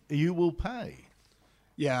revolution. You will pay.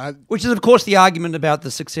 Yeah, Which is, of course, the argument about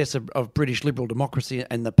the success of British liberal democracy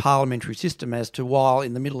and the parliamentary system as to, while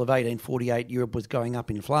in the middle of 1848 Europe was going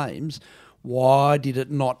up in flames, why did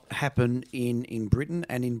it not happen in Britain?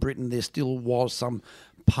 And in Britain there still was some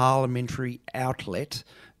parliamentary outlet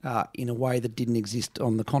in a way that didn't exist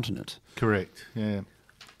on the continent. Correct, yeah.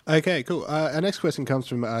 Okay, cool. Our next question comes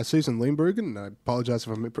from Susan Leenbruggen. I apologise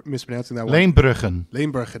if I'm mispronouncing that one.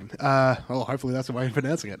 Leenbruggen. Hopefully that's the way of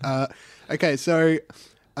pronouncing it. Okay, so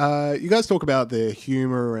you guys talk about the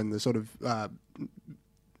humour and the sort of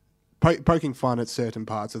poking fun at certain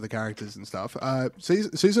parts of the characters and stuff.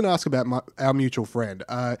 Susan asked about our mutual friend.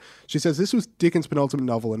 She says, this was Dickens' penultimate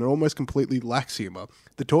novel and it almost completely lacks humour.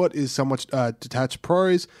 The taught is somewhat detached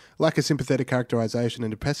prose, lack a sympathetic characterisation and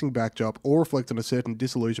depressing backdrop, all reflect on a certain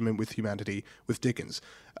disillusionment with humanity with Dickens.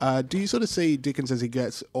 Do you sort of see Dickens as he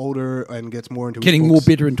gets older and gets more into Getting his more books,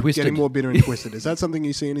 bitter and twisted. Getting more bitter and twisted. Is that something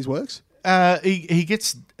you see in his works? He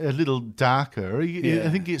gets a little darker. I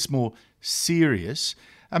think it's more serious.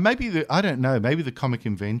 Maybe I don't know, maybe the comic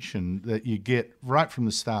invention that you get right from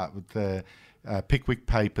the start with the Pickwick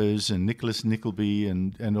Papers and Nicholas Nickleby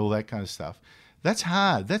and all that kind of stuff, that's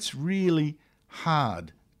hard. That's really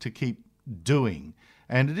hard to keep doing.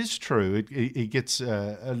 And it is true, it gets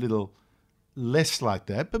a little less like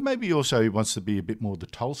that, but maybe also he wants to be a bit more the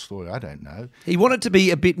Tolstoy, I don't know. He wanted to be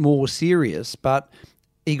a bit more serious, but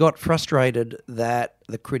he got frustrated that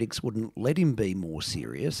the critics wouldn't let him be more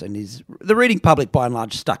serious, and the reading public, by and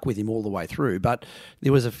large, stuck with him all the way through. But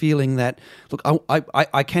there was a feeling that, look,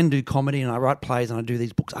 I can do comedy and I write plays and I do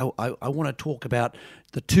these books. I want to talk about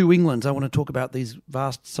the two Englands. I want to talk about these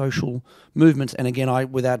vast social movements. And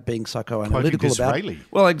again, without being psychoanalytical about it.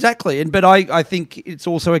 Well, exactly. But I think it's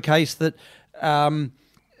also a case that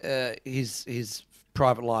his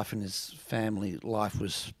private life and his family life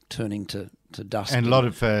was turning to dust. And a lot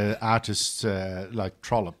of artists like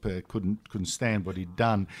Trollope couldn't stand what he'd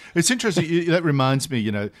done. It's interesting. That reminds me,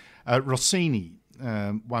 Rossini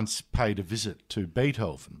once paid a visit to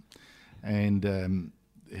Beethoven, and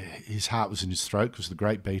his heart was in his throat because the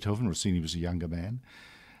great Beethoven, Rossini was a younger man,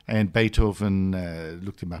 and Beethoven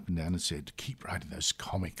looked him up and down and said, "Keep writing those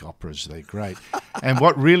comic operas, they're great." And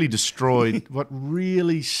what really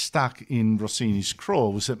stuck in Rossini's craw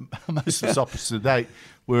was that most of his operas to date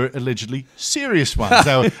were allegedly serious ones.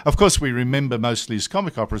 Now, of course, we remember mostly his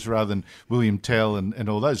comic operas rather than William Tell and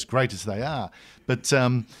all those, great as they are. But,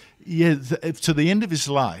 to the end of his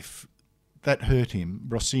life, that hurt him.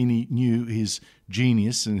 Rossini knew his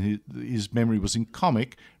genius and his memory was in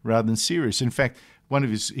comic rather than serious. In fact, one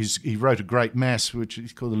of he wrote a great mass, which he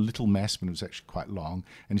called a little mass, but it was actually quite long.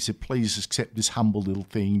 And he said, "Please accept this humble little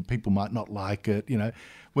thing. People might not like it."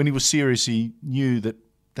 When he was serious, he knew that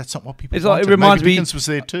that's not what people It's like, wanted. it reminds Maybe me, Dickens was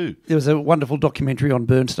there too. there was a wonderful documentary on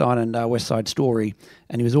Bernstein and West Side Story,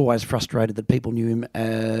 and he was always frustrated that people knew him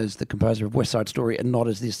as the composer of West Side Story and not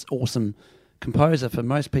as this awesome composer. For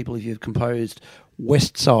most people, if you've composed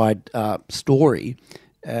West Side Story,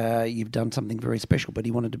 you've done something very special, but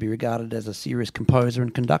he wanted to be regarded as a serious composer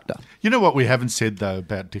and conductor. You know what we haven't said, though,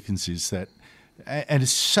 about Dickens is that, and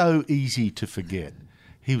it's so easy to forget,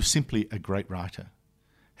 he was simply a great writer.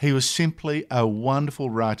 He was simply a wonderful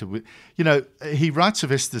writer. He writes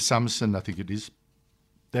of Esther Summerson, I think it is,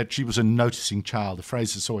 that she was a noticing child. A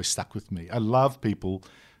phrase that's always stuck with me. I love people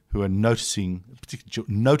who are noticing,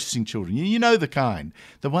 particularly noticing children. You know the kind,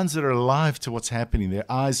 the ones that are alive to what's happening.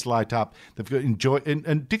 Their eyes light up. They've got enjoy.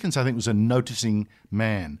 And Dickens, I think, was a noticing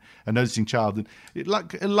man, a noticing child. And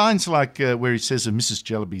lines like where he says of Mrs.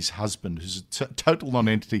 Jellyby's husband, who's a total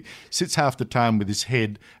non-entity, sits half the time with his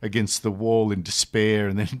head against the wall in despair,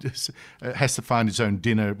 and then just, has to find his own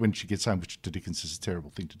dinner when she gets home, which to Dickens is a terrible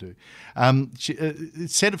thing to do.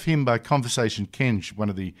 It's said of him by Conversation Kenge, one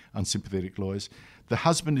of the unsympathetic lawyers, the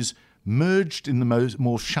husband is merged in the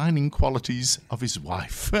more shining qualities of his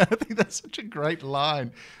wife. I think that's such a great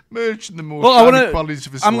line. Merged in the more shining qualities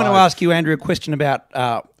of his wife. I'm going to ask you, Andrew, a question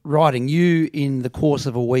about writing. You, in the course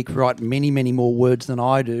of a week, write many, many more words than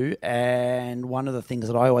I do. And one of the things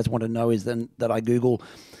that I always want to know is that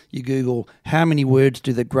you Google, how many words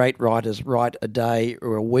do the great writers write a day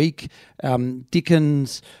or a week?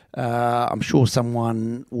 Dickens, I'm sure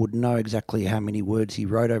someone would know exactly how many words he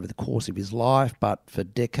wrote over the course of his life, but for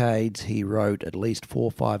decades he wrote at least 4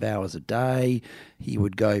 or 5 hours a day. He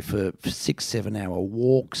would go for 6-7 hour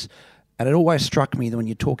walks. And it always struck me that when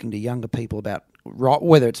you're talking to younger people about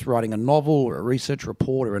whether it's writing a novel or a research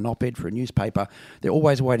report or an op-ed for a newspaper, they're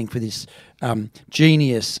always waiting for this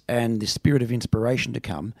genius and this spirit of inspiration to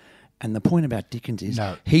come. And the point about Dickens is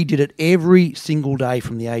he did it every single day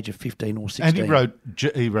from the age of 15 or 16. And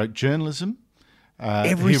he wrote journalism.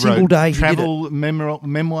 Every single day he did it. Travel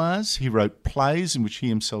memoirs. He wrote plays in which he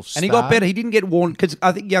himself starred. And he got better. He didn't get worn, because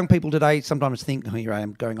I think young people today sometimes think, here I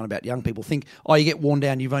am going on about young people, think, you get worn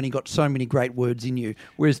down, you've only got so many great words in you.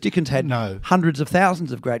 Whereas Dickens had hundreds of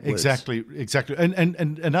thousands of great words. Exactly.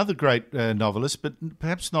 And another great novelist, but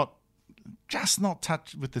perhaps not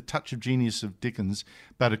touched with the touch of genius of Dickens,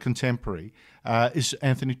 but a contemporary, is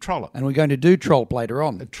Anthony Trollope. And we're going to do Trollope later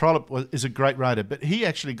on. Trollope is a great writer, but he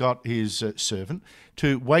actually got his servant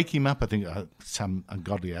to wake him up, I think, some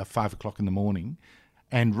ungodly hour, 5 o'clock in the morning,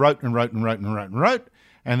 and wrote.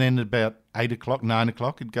 And then at about 8 o'clock, 9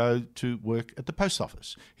 o'clock, he'd go to work at the post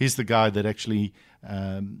office. He's the guy that actually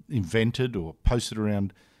invented or posted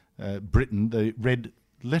around Britain the red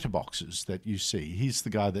letterboxes that you see. He's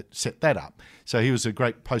the guy that set that up. So he was a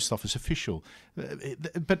great post office official.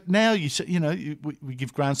 But now we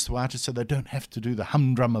give grants to artists so they don't have to do the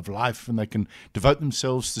humdrum of life and they can devote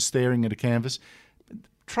themselves to staring at a canvas.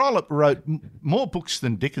 Trollope wrote more books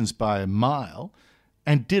than Dickens by a mile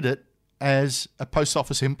and did it as a post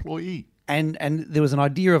office employee. And there was an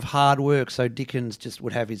idea of hard work, so Dickens just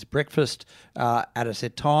would have his breakfast at a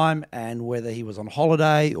set time, and whether he was on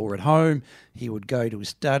holiday or at home, he would go to his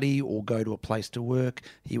study or go to a place to work.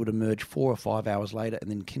 He would emerge 4 or 5 hours later and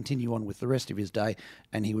then continue on with the rest of his day,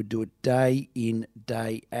 and he would do it day in,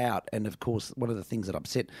 day out. And, of course, one of the things that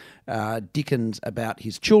upset Dickens about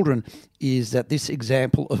his children is that this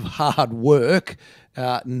example of hard work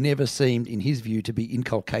never seemed, in his view, to be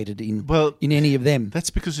inculcated in any of them. That's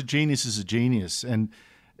because a genius is a genius, and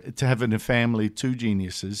to have in a family 2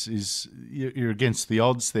 geniuses is you're against the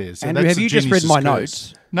odds there. So Andrew, have you just read my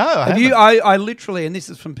notes? No, I haven't. I literally, and this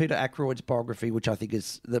is from Peter Ackroyd's biography, which I think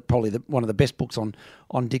is probably one of the best books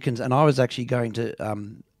on Dickens, and I was actually going to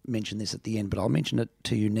mention this at the end, but I'll mention it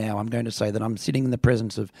to you now. I'm going to say that I'm sitting in the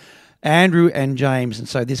presence of Andrew and James, and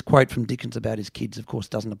so this quote from Dickens about his kids, of course,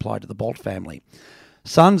 doesn't apply to the Bolt family.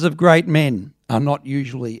 Sons of great men are not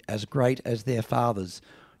usually as great as their fathers.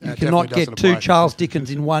 You cannot get 2 Charles Dickens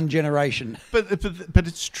in one generation. But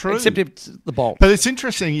it's true. Except if it's the Bolt. But it's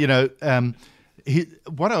interesting,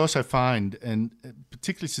 what I also find, and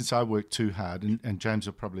particularly since I work too hard, and James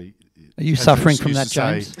will probably... Are you suffering from that,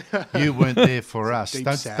 James? You weren't there for us.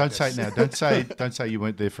 Don't say it now. Don't say you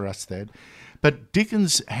weren't there for us, Dad. But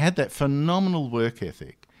Dickens had that phenomenal work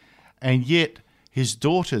ethic, and yet... His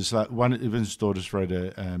daughters, like one of his daughters wrote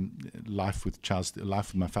a Life with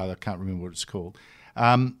My Father. I can't remember what it's called.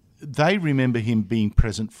 They remember him being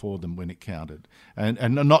present for them when it counted,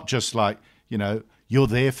 and not just like you're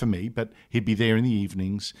there for me, but he'd be there in the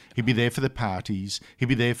evenings. He'd be there for the parties. He'd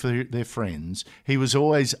be there for their friends. He was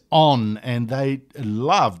always on, and they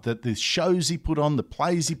loved that the shows he put on, the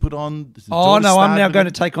plays he put on. I'm now going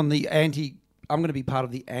to take on the going to be part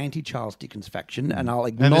of the anti-Charles Dickens faction, and I'll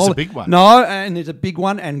acknowledge. And there's a big one. No, and there's a big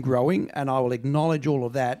one and growing, and I will acknowledge all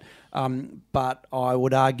of that. But I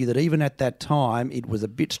would argue that even at that time, it was a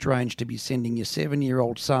bit strange to be sending your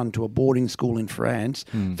 7-year-old son to a boarding school in France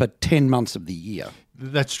for 10 months of the year.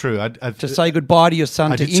 That's true. To say goodbye to your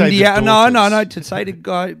son to India. No. To say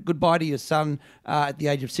goodbye to your son at the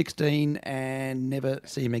age of 16 and never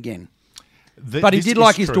see him again. But he did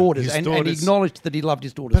like his daughters, and he acknowledged that he loved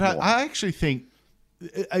his daughters more. But I actually think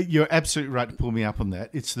you're absolutely right to pull me up on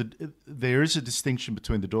that. There is a distinction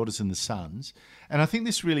between the daughters and the sons, and I think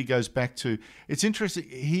this really goes back to, it's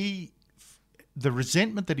interesting, the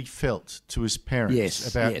resentment that he felt to his parents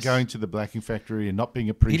about going to the blacking factory and not being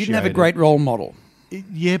appreciated. He didn't have a great role model.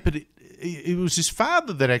 But it was his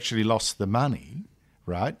father that actually lost the money,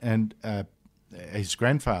 right? And his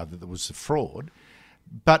grandfather that was the fraud.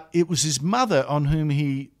 But it was his mother on whom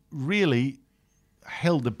he really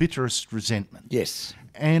held the bitterest resentment. Yes.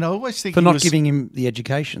 And I always think for not giving him the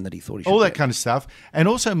education that he thought he should. All that kind of stuff. And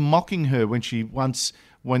also mocking her when she once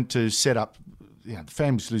went to set up, the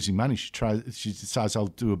family's losing money. She decides, I'll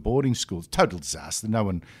do a boarding school. Total disaster. No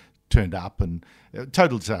one turned up, and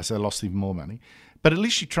total disaster. They lost even more money. But at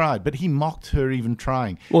least she tried. But he mocked her even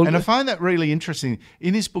trying. Well, and I find that really interesting.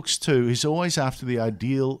 In his books too, he's always after the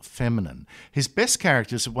ideal feminine. His best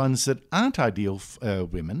characters are ones that aren't ideal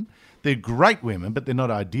women. They're great women, but they're not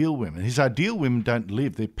ideal women. His ideal women don't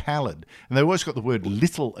live. They're pallid. And they've always got the word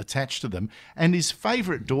little attached to them. And his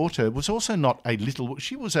favourite daughter was also not a little.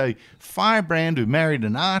 She was a firebrand who married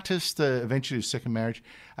an artist, eventually his second marriage.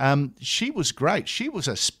 She was great. She was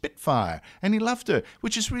a spitfire. And he loved her,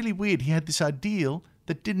 which is really weird. He had this ideal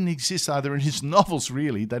that didn't exist either in his novels,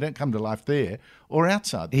 really. They don't come to life there, or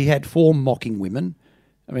outside. He had 4 mocking women.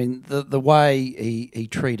 I mean, the way he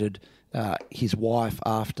treated his wife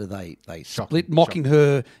after they split, mocking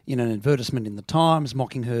her in an advertisement in the Times,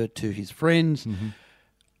 mocking her to his friends. Mm-hmm.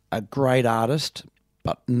 A great artist,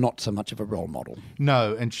 but not so much of a role model.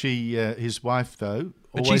 No, and his wife, though,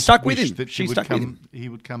 but she stuck with him. That he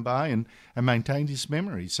would come by and maintained his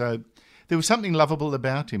memory. So there was something lovable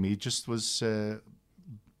about him. He just was.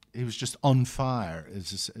 He was just on fire,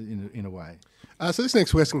 in a way. So this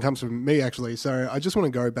next question comes from me, actually. So I just want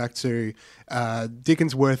to go back to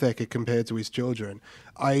Dickens' work ethic compared to his children.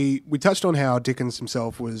 We touched on how Dickens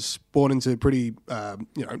himself was born into pretty,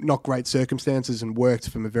 not great circumstances and worked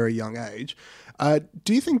from a very young age.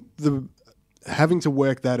 Do you think having to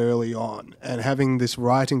work that early on and having this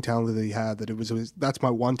writing talent that he had, that's my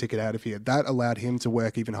one ticket out of here, that allowed him to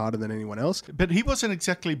work even harder than anyone else? But he wasn't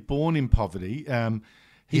exactly born in poverty.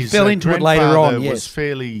 He fell into it later on, yes. Was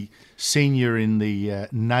fairly senior in the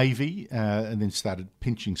Navy and then started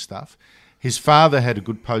pinching stuff. His father had a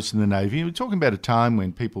good post in the Navy. We're talking about a time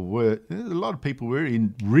when a lot of people were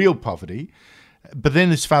in real poverty. But then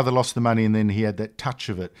his father lost the money and then he had that touch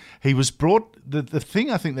of it. He was brought, the thing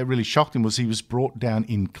I think that really shocked him was he was brought down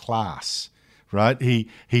in class, right? He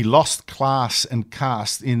lost class and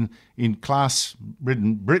caste in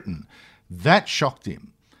class-ridden Britain. That shocked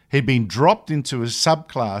him. He'd been dropped into a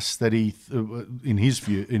subclass that he, in his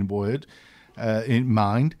view, in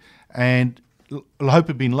mind, and hope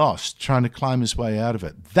had been lost, trying to climb his way out of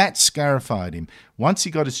it. That scarified him. Once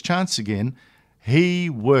he got his chance again, he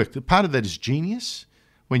worked. Part of that is genius.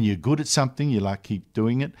 When you're good at something, you like to keep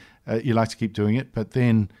doing it. But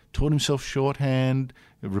then taught himself shorthand,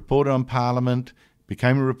 a reporter on Parliament,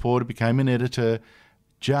 became a reporter, became an editor.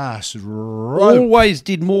 Just always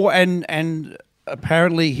did more and.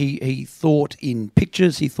 Apparently he thought in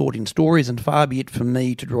pictures, he thought in stories, and far be it from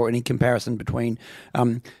me to draw any comparison between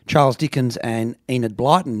Charles Dickens and Enid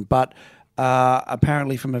Blyton, but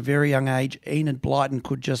apparently from a very young age, Enid Blyton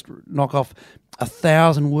could just knock off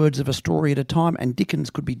 1,000 words of a story at a time, and Dickens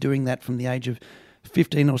could be doing that from the age of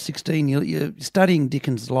 15 or 16. You're studying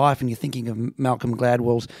Dickens' life and you're thinking of Malcolm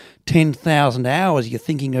Gladwell's 10,000 hours. You're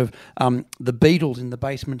thinking of the Beatles in the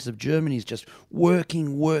basements of Germany, is just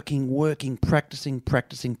working,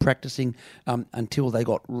 practicing until they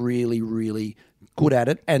got really, really good at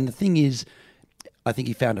it. And the thing is, I think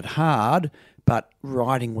he found it hard, but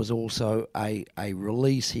writing was also a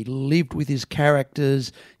release. He lived with his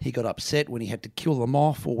characters. He got upset when he had to kill them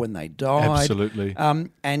off or when they died. Absolutely.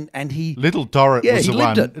 And he... Little Dorrit was the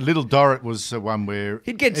one. It. Little Dorrit was the one where...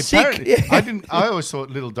 He'd get sick. Yeah. I always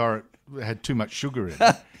thought Little Dorrit had too much sugar in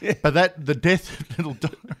it. Yeah. But the death of Little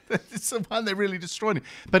Dorrit, it's the one that really destroyed him.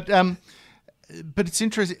 But it's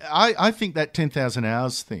interesting. I think that 10,000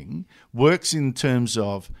 hours thing works in terms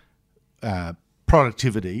of...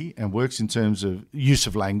 productivity and works in terms of use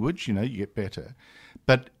of language, you get better.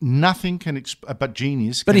 But nothing can but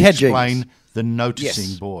genius can explain the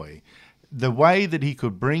noticing boy. the way that he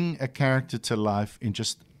could bring a character to life in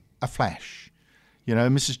just a flash. You know,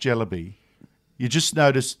 Mrs. Jellyby, you just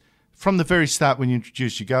notice from the very start when you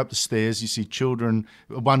introduce, you go up the stairs, you see children,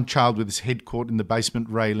 one child with his head caught in the basement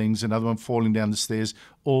railings, another one falling down the stairs,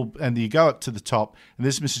 and you go up to the top, and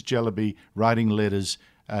there's Mrs. Jellyby writing letters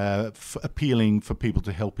appealing for people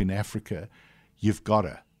to help in Africa. You've got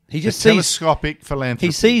her. He just telescopic philanthropy.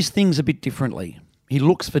 He sees things a bit differently. He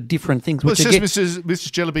looks for different things. Well, it says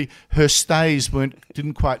Mrs. Jellyby, her stays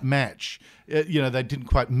didn't quite match. They didn't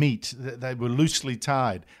quite meet. They were loosely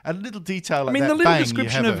tied. A little detail like that. The little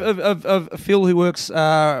description of Phil, who works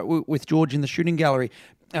with George in the shooting gallery,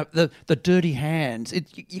 the dirty hands.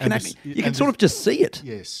 You can sort of just see it.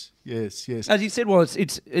 Yes. As you said, well,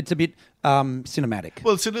 it's a bit cinematic.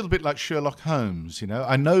 Well, it's a little bit like Sherlock Holmes. You know,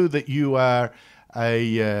 I know that you are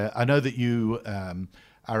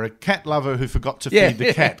are a cat lover who forgot to feed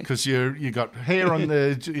the cat because you got hair on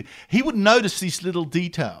the... He would notice these little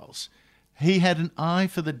details. He had an eye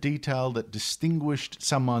for the detail that distinguished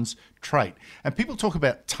someone's trait. And people talk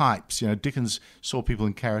about types. You know, Dickens saw people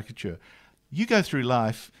in caricature. You go through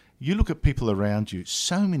life, you look at people around you,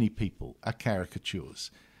 so many people are caricatures.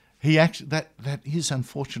 That is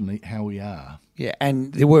unfortunately how we are. Yeah,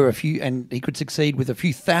 and there were a few, and he could succeed with a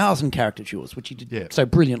few thousand caricatures, which he did so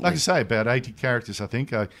brilliantly. Like I say, about 80 characters, I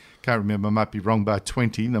think. I can't remember. I might be wrong by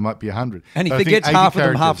 20. There might be 100. And he forgets half of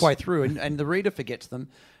them halfway through, and the reader forgets them.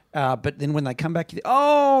 But then when they come back,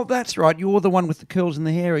 oh, that's right, you're the one with the curls in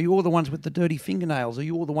the hair, or you're the ones with the dirty fingernails, or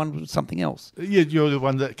you're the one with something else. Yeah, you're the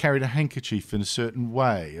one that carried a handkerchief in a certain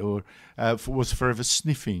way, or was forever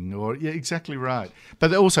sniffing, or exactly right.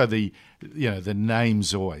 But also the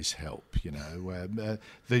names always help. You know,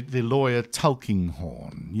 the lawyer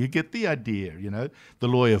Tulkinghorn, you get the idea. You know, the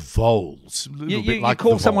lawyer Voles. You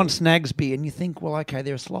call someone Snagsby, and you think, well, okay,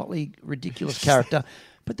 they're a slightly ridiculous character,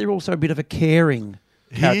 but they're also a bit of a caring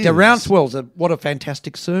character. Rouncewell's what a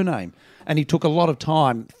fantastic surname, and he took a lot of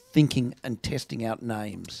time thinking and testing out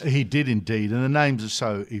names. He did indeed, and the names are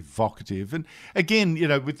so evocative. And again, you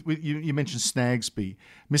know, with you mentioned Snagsby.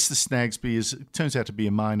 Mr. Snagsby turns out to be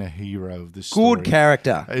a minor hero of this story. Good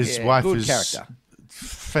character. His wife is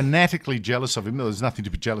fanatically jealous of him. There's nothing to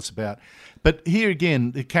be jealous about. But here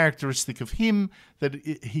again, the characteristic of him that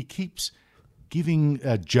he keeps giving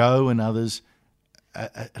Joe and others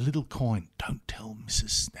a little coin. Don't tell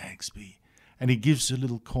Mrs. Snagsby. And he gives a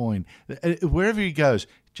little coin. Wherever he goes,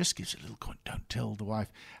 just gives a little coin. Don't tell the wife.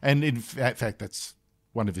 And in fact, that's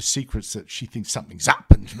one of his secrets, that she thinks something's up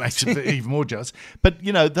and makes her even more jealous. But,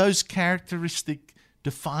 you know, those characteristic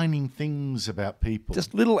defining things about people.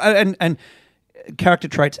 Just little, and character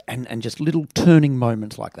traits and just little turning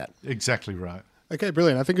moments like that. Exactly right. Okay,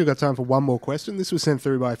 brilliant. I think we've got time for one more question. This was sent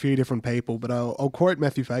through by a few different people, but I'll quote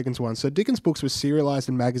Matthew Fagan's one. So Dickens' books were serialised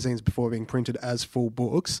in magazines before being printed as full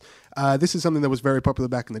books. This is something that was very popular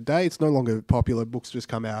back in the day. It's no longer popular. Books just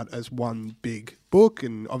come out as one big book,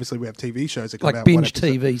 and obviously we have TV shows that come out. Like binge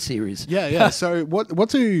TV series. Yeah. So what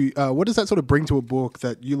does that sort of bring to a book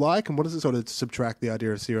that you like, and what does it sort of subtract the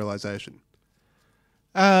idea of serialisation?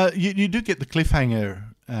 You do get the cliffhanger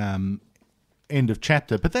end of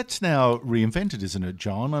chapter, but that's now reinvented, isn't it,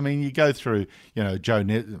 John? I mean, you go through, you know,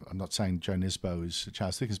 I'm not saying Joe Nesbo is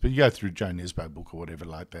Charles Dickens, but you go through Joe Nesbo book or whatever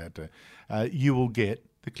like that, you will get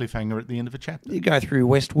the cliffhanger at the end of a chapter. You go through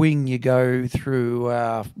West Wing, you go through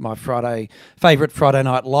my favourite Friday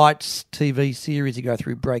Night Lights TV series, you go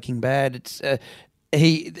through Breaking Bad. It's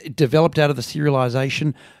he developed out of the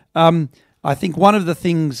serialisation. I think one of the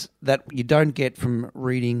things that you don't get from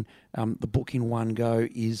reading the book in one go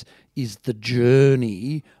is the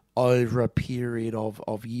journey over a period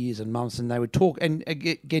of years and months. And they would talk, and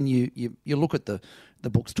again, you look at the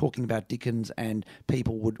books talking about Dickens, and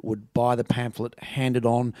people would buy the pamphlet, hand it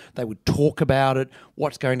on, they would talk about it,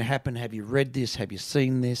 what's going to happen, have you read this, have you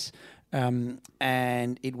seen this?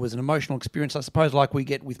 And it was an emotional experience, I suppose, like we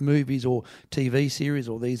get with movies or TV series,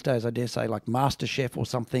 or these days, I dare say, like MasterChef or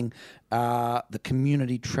something. The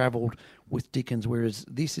community travelled with Dickens, whereas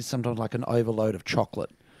this is sometimes like an overload of chocolate.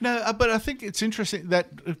 No, but I think it's interesting that,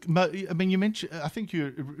 I mean, you mentioned, I think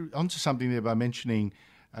you're onto something there by mentioning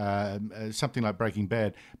something like Breaking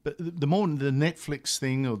Bad, but the more the Netflix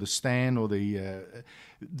thing, or the Stan, or the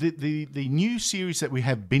new series that we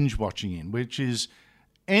have binge watching in, which is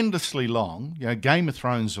endlessly long, you know, Game of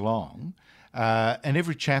Thrones long, and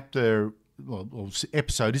every chapter, or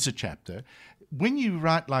episode is a chapter. When you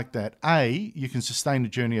write like that, you can sustain a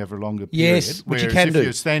journey over a longer period. Yes, which you can do.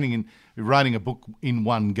 If you're writing a book in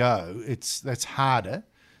one go, that's harder.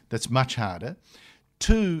 That's much harder.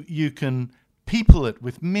 2, you can people it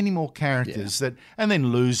with many more characters and then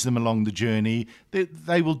lose them along the journey.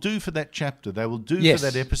 They will do for that chapter. They will do for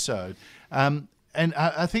that episode. And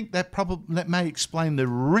I think that may explain the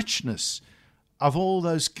richness of all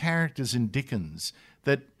those characters in Dickens,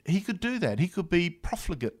 that he could do that. He could be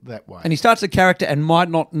profligate that way. And he starts a character and might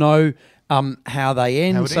not know how they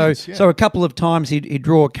end. So a couple of times he'd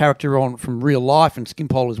draw a character on from real life, and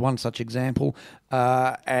Skimpole is one such example,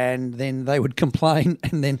 and then they would complain,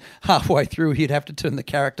 and then halfway through he'd have to turn the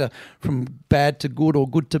character from bad to good or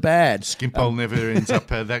good to bad. Skimpole never ends up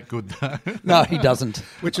that good, though. No, he doesn't.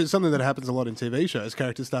 Which is something that happens a lot in TV shows.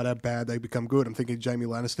 Characters start out bad, they become good. I'm thinking Jaime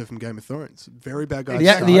Lannister from Game of Thrones. Very bad guy.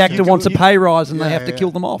 The actor wants a pay rise and they have to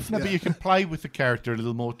kill them off. No, but you can play with the character a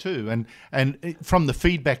little more too. And from the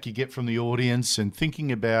feedback you get from the audience and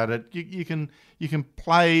thinking about it, you can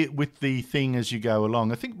play with the thing as you go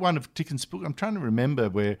along. I think one of Dickens' books, I'm trying to remember,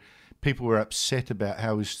 where people were upset about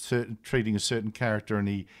how he was treating a certain character, and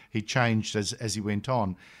he changed as he went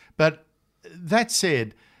on. But that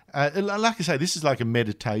said, like I say, this is like a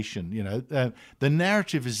meditation. The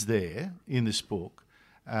narrative is there in this book,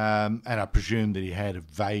 and I presume that he had a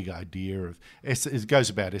vague idea of Esther. It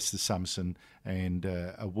goes about Esther Summerson and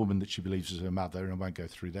a woman that she believes is her mother, and I won't go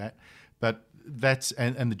through that. But that's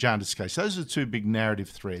and the Jarndyce case. Those are the two big narrative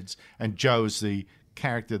threads, and Joe is the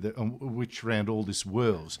character on which around all this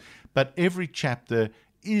whirls. But every chapter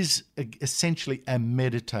is essentially a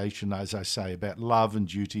meditation, as I say, about love and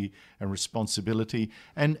duty and responsibility.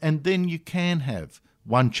 And then you can have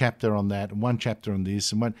one chapter on that and one chapter on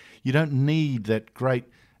this, and you don't need that great,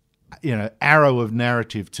 arrow of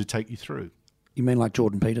narrative to take you through. You mean like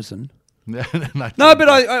Jordan Peterson? No, but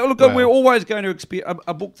I look. We're always going to experience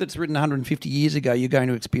a book that's written 150 years ago. You're going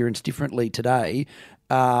to experience differently today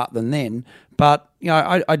than then. But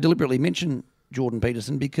I deliberately mention Jordan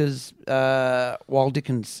Peterson because while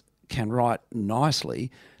Dickens can write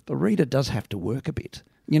nicely, the reader does have to work a bit.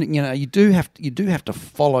 You do have to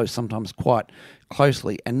follow sometimes quite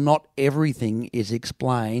closely, and not everything is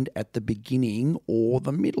explained at the beginning or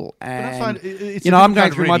the middle. And I find I'm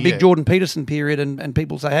going through my big Jordan Peterson period, and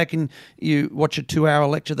people say, "How can you watch a 2-hour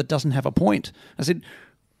lecture that doesn't have a point?" I said,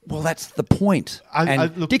 "Well, that's the point."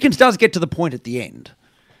 Look, Dickens does get to the point at the end,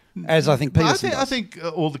 as I think Peterson does. I think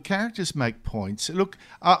all the characters make points. Look,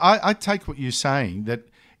 I take what you're saying, that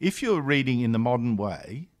if you're reading in the modern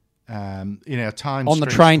way, in our time on the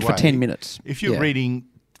train for 10 minutes, if you're reading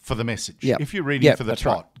for the message, if you're reading for the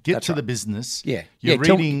plot, get to the business, you're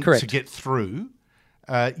reading to get through.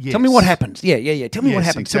 Yes. Tell me what happens. Tell me what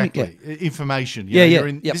happens. Exactly. Information.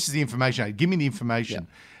 This is the information. Give me the information.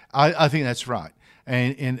 I think that's right.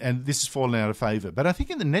 And this has fallen out of favour. But I think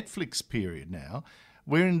in the Netflix period now,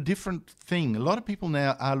 we're in a different thing. A lot of people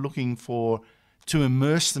now are looking to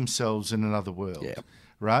immerse themselves in another world,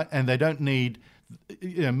 right? And they don't need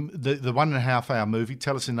the 1.5 hour movie,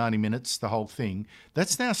 tell us in 90 minutes, the whole thing.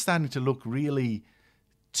 That's now starting to look really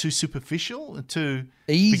too superficial, too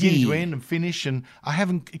easy, beginning to end and finish, and I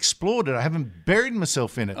haven't explored it. I haven't buried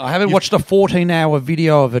myself in it. I haven't watched a 14-hour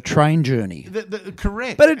video of a train journey.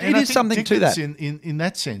 Correct. But it is something Dickens, to that. In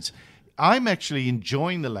that sense, I'm actually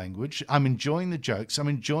enjoying the language. I'm enjoying the jokes. I'm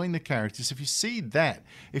enjoying the characters. If you see that,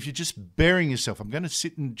 if you're just burying yourself, I'm going to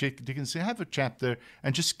sit in Dickens, have a chapter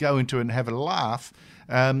and just go into it and have a laugh.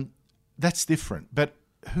 That's different. But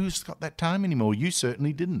who's got that time anymore? You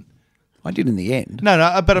certainly didn't. I did in the end.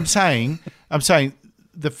 No, but I'm saying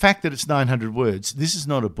the fact that it's 900 words, this is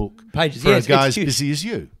not a book for a guy as busy as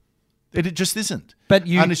you. It just isn't. But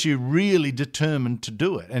unless you're really determined to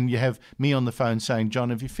do it, and you have me on the phone saying,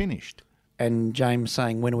 "John, have you finished?" And James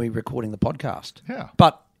saying, "When are we recording the podcast?" Yeah.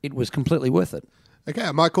 But it was completely worth it. Okay,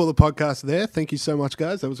 I might call the podcast there. Thank you so much,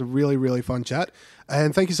 guys. That was a really, really fun chat.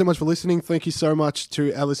 And thank you so much for listening. Thank you so much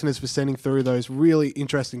to our listeners for sending through those really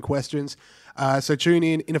interesting questions. So tune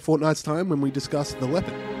in a fortnight's time when we discuss The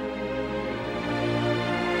Leopard.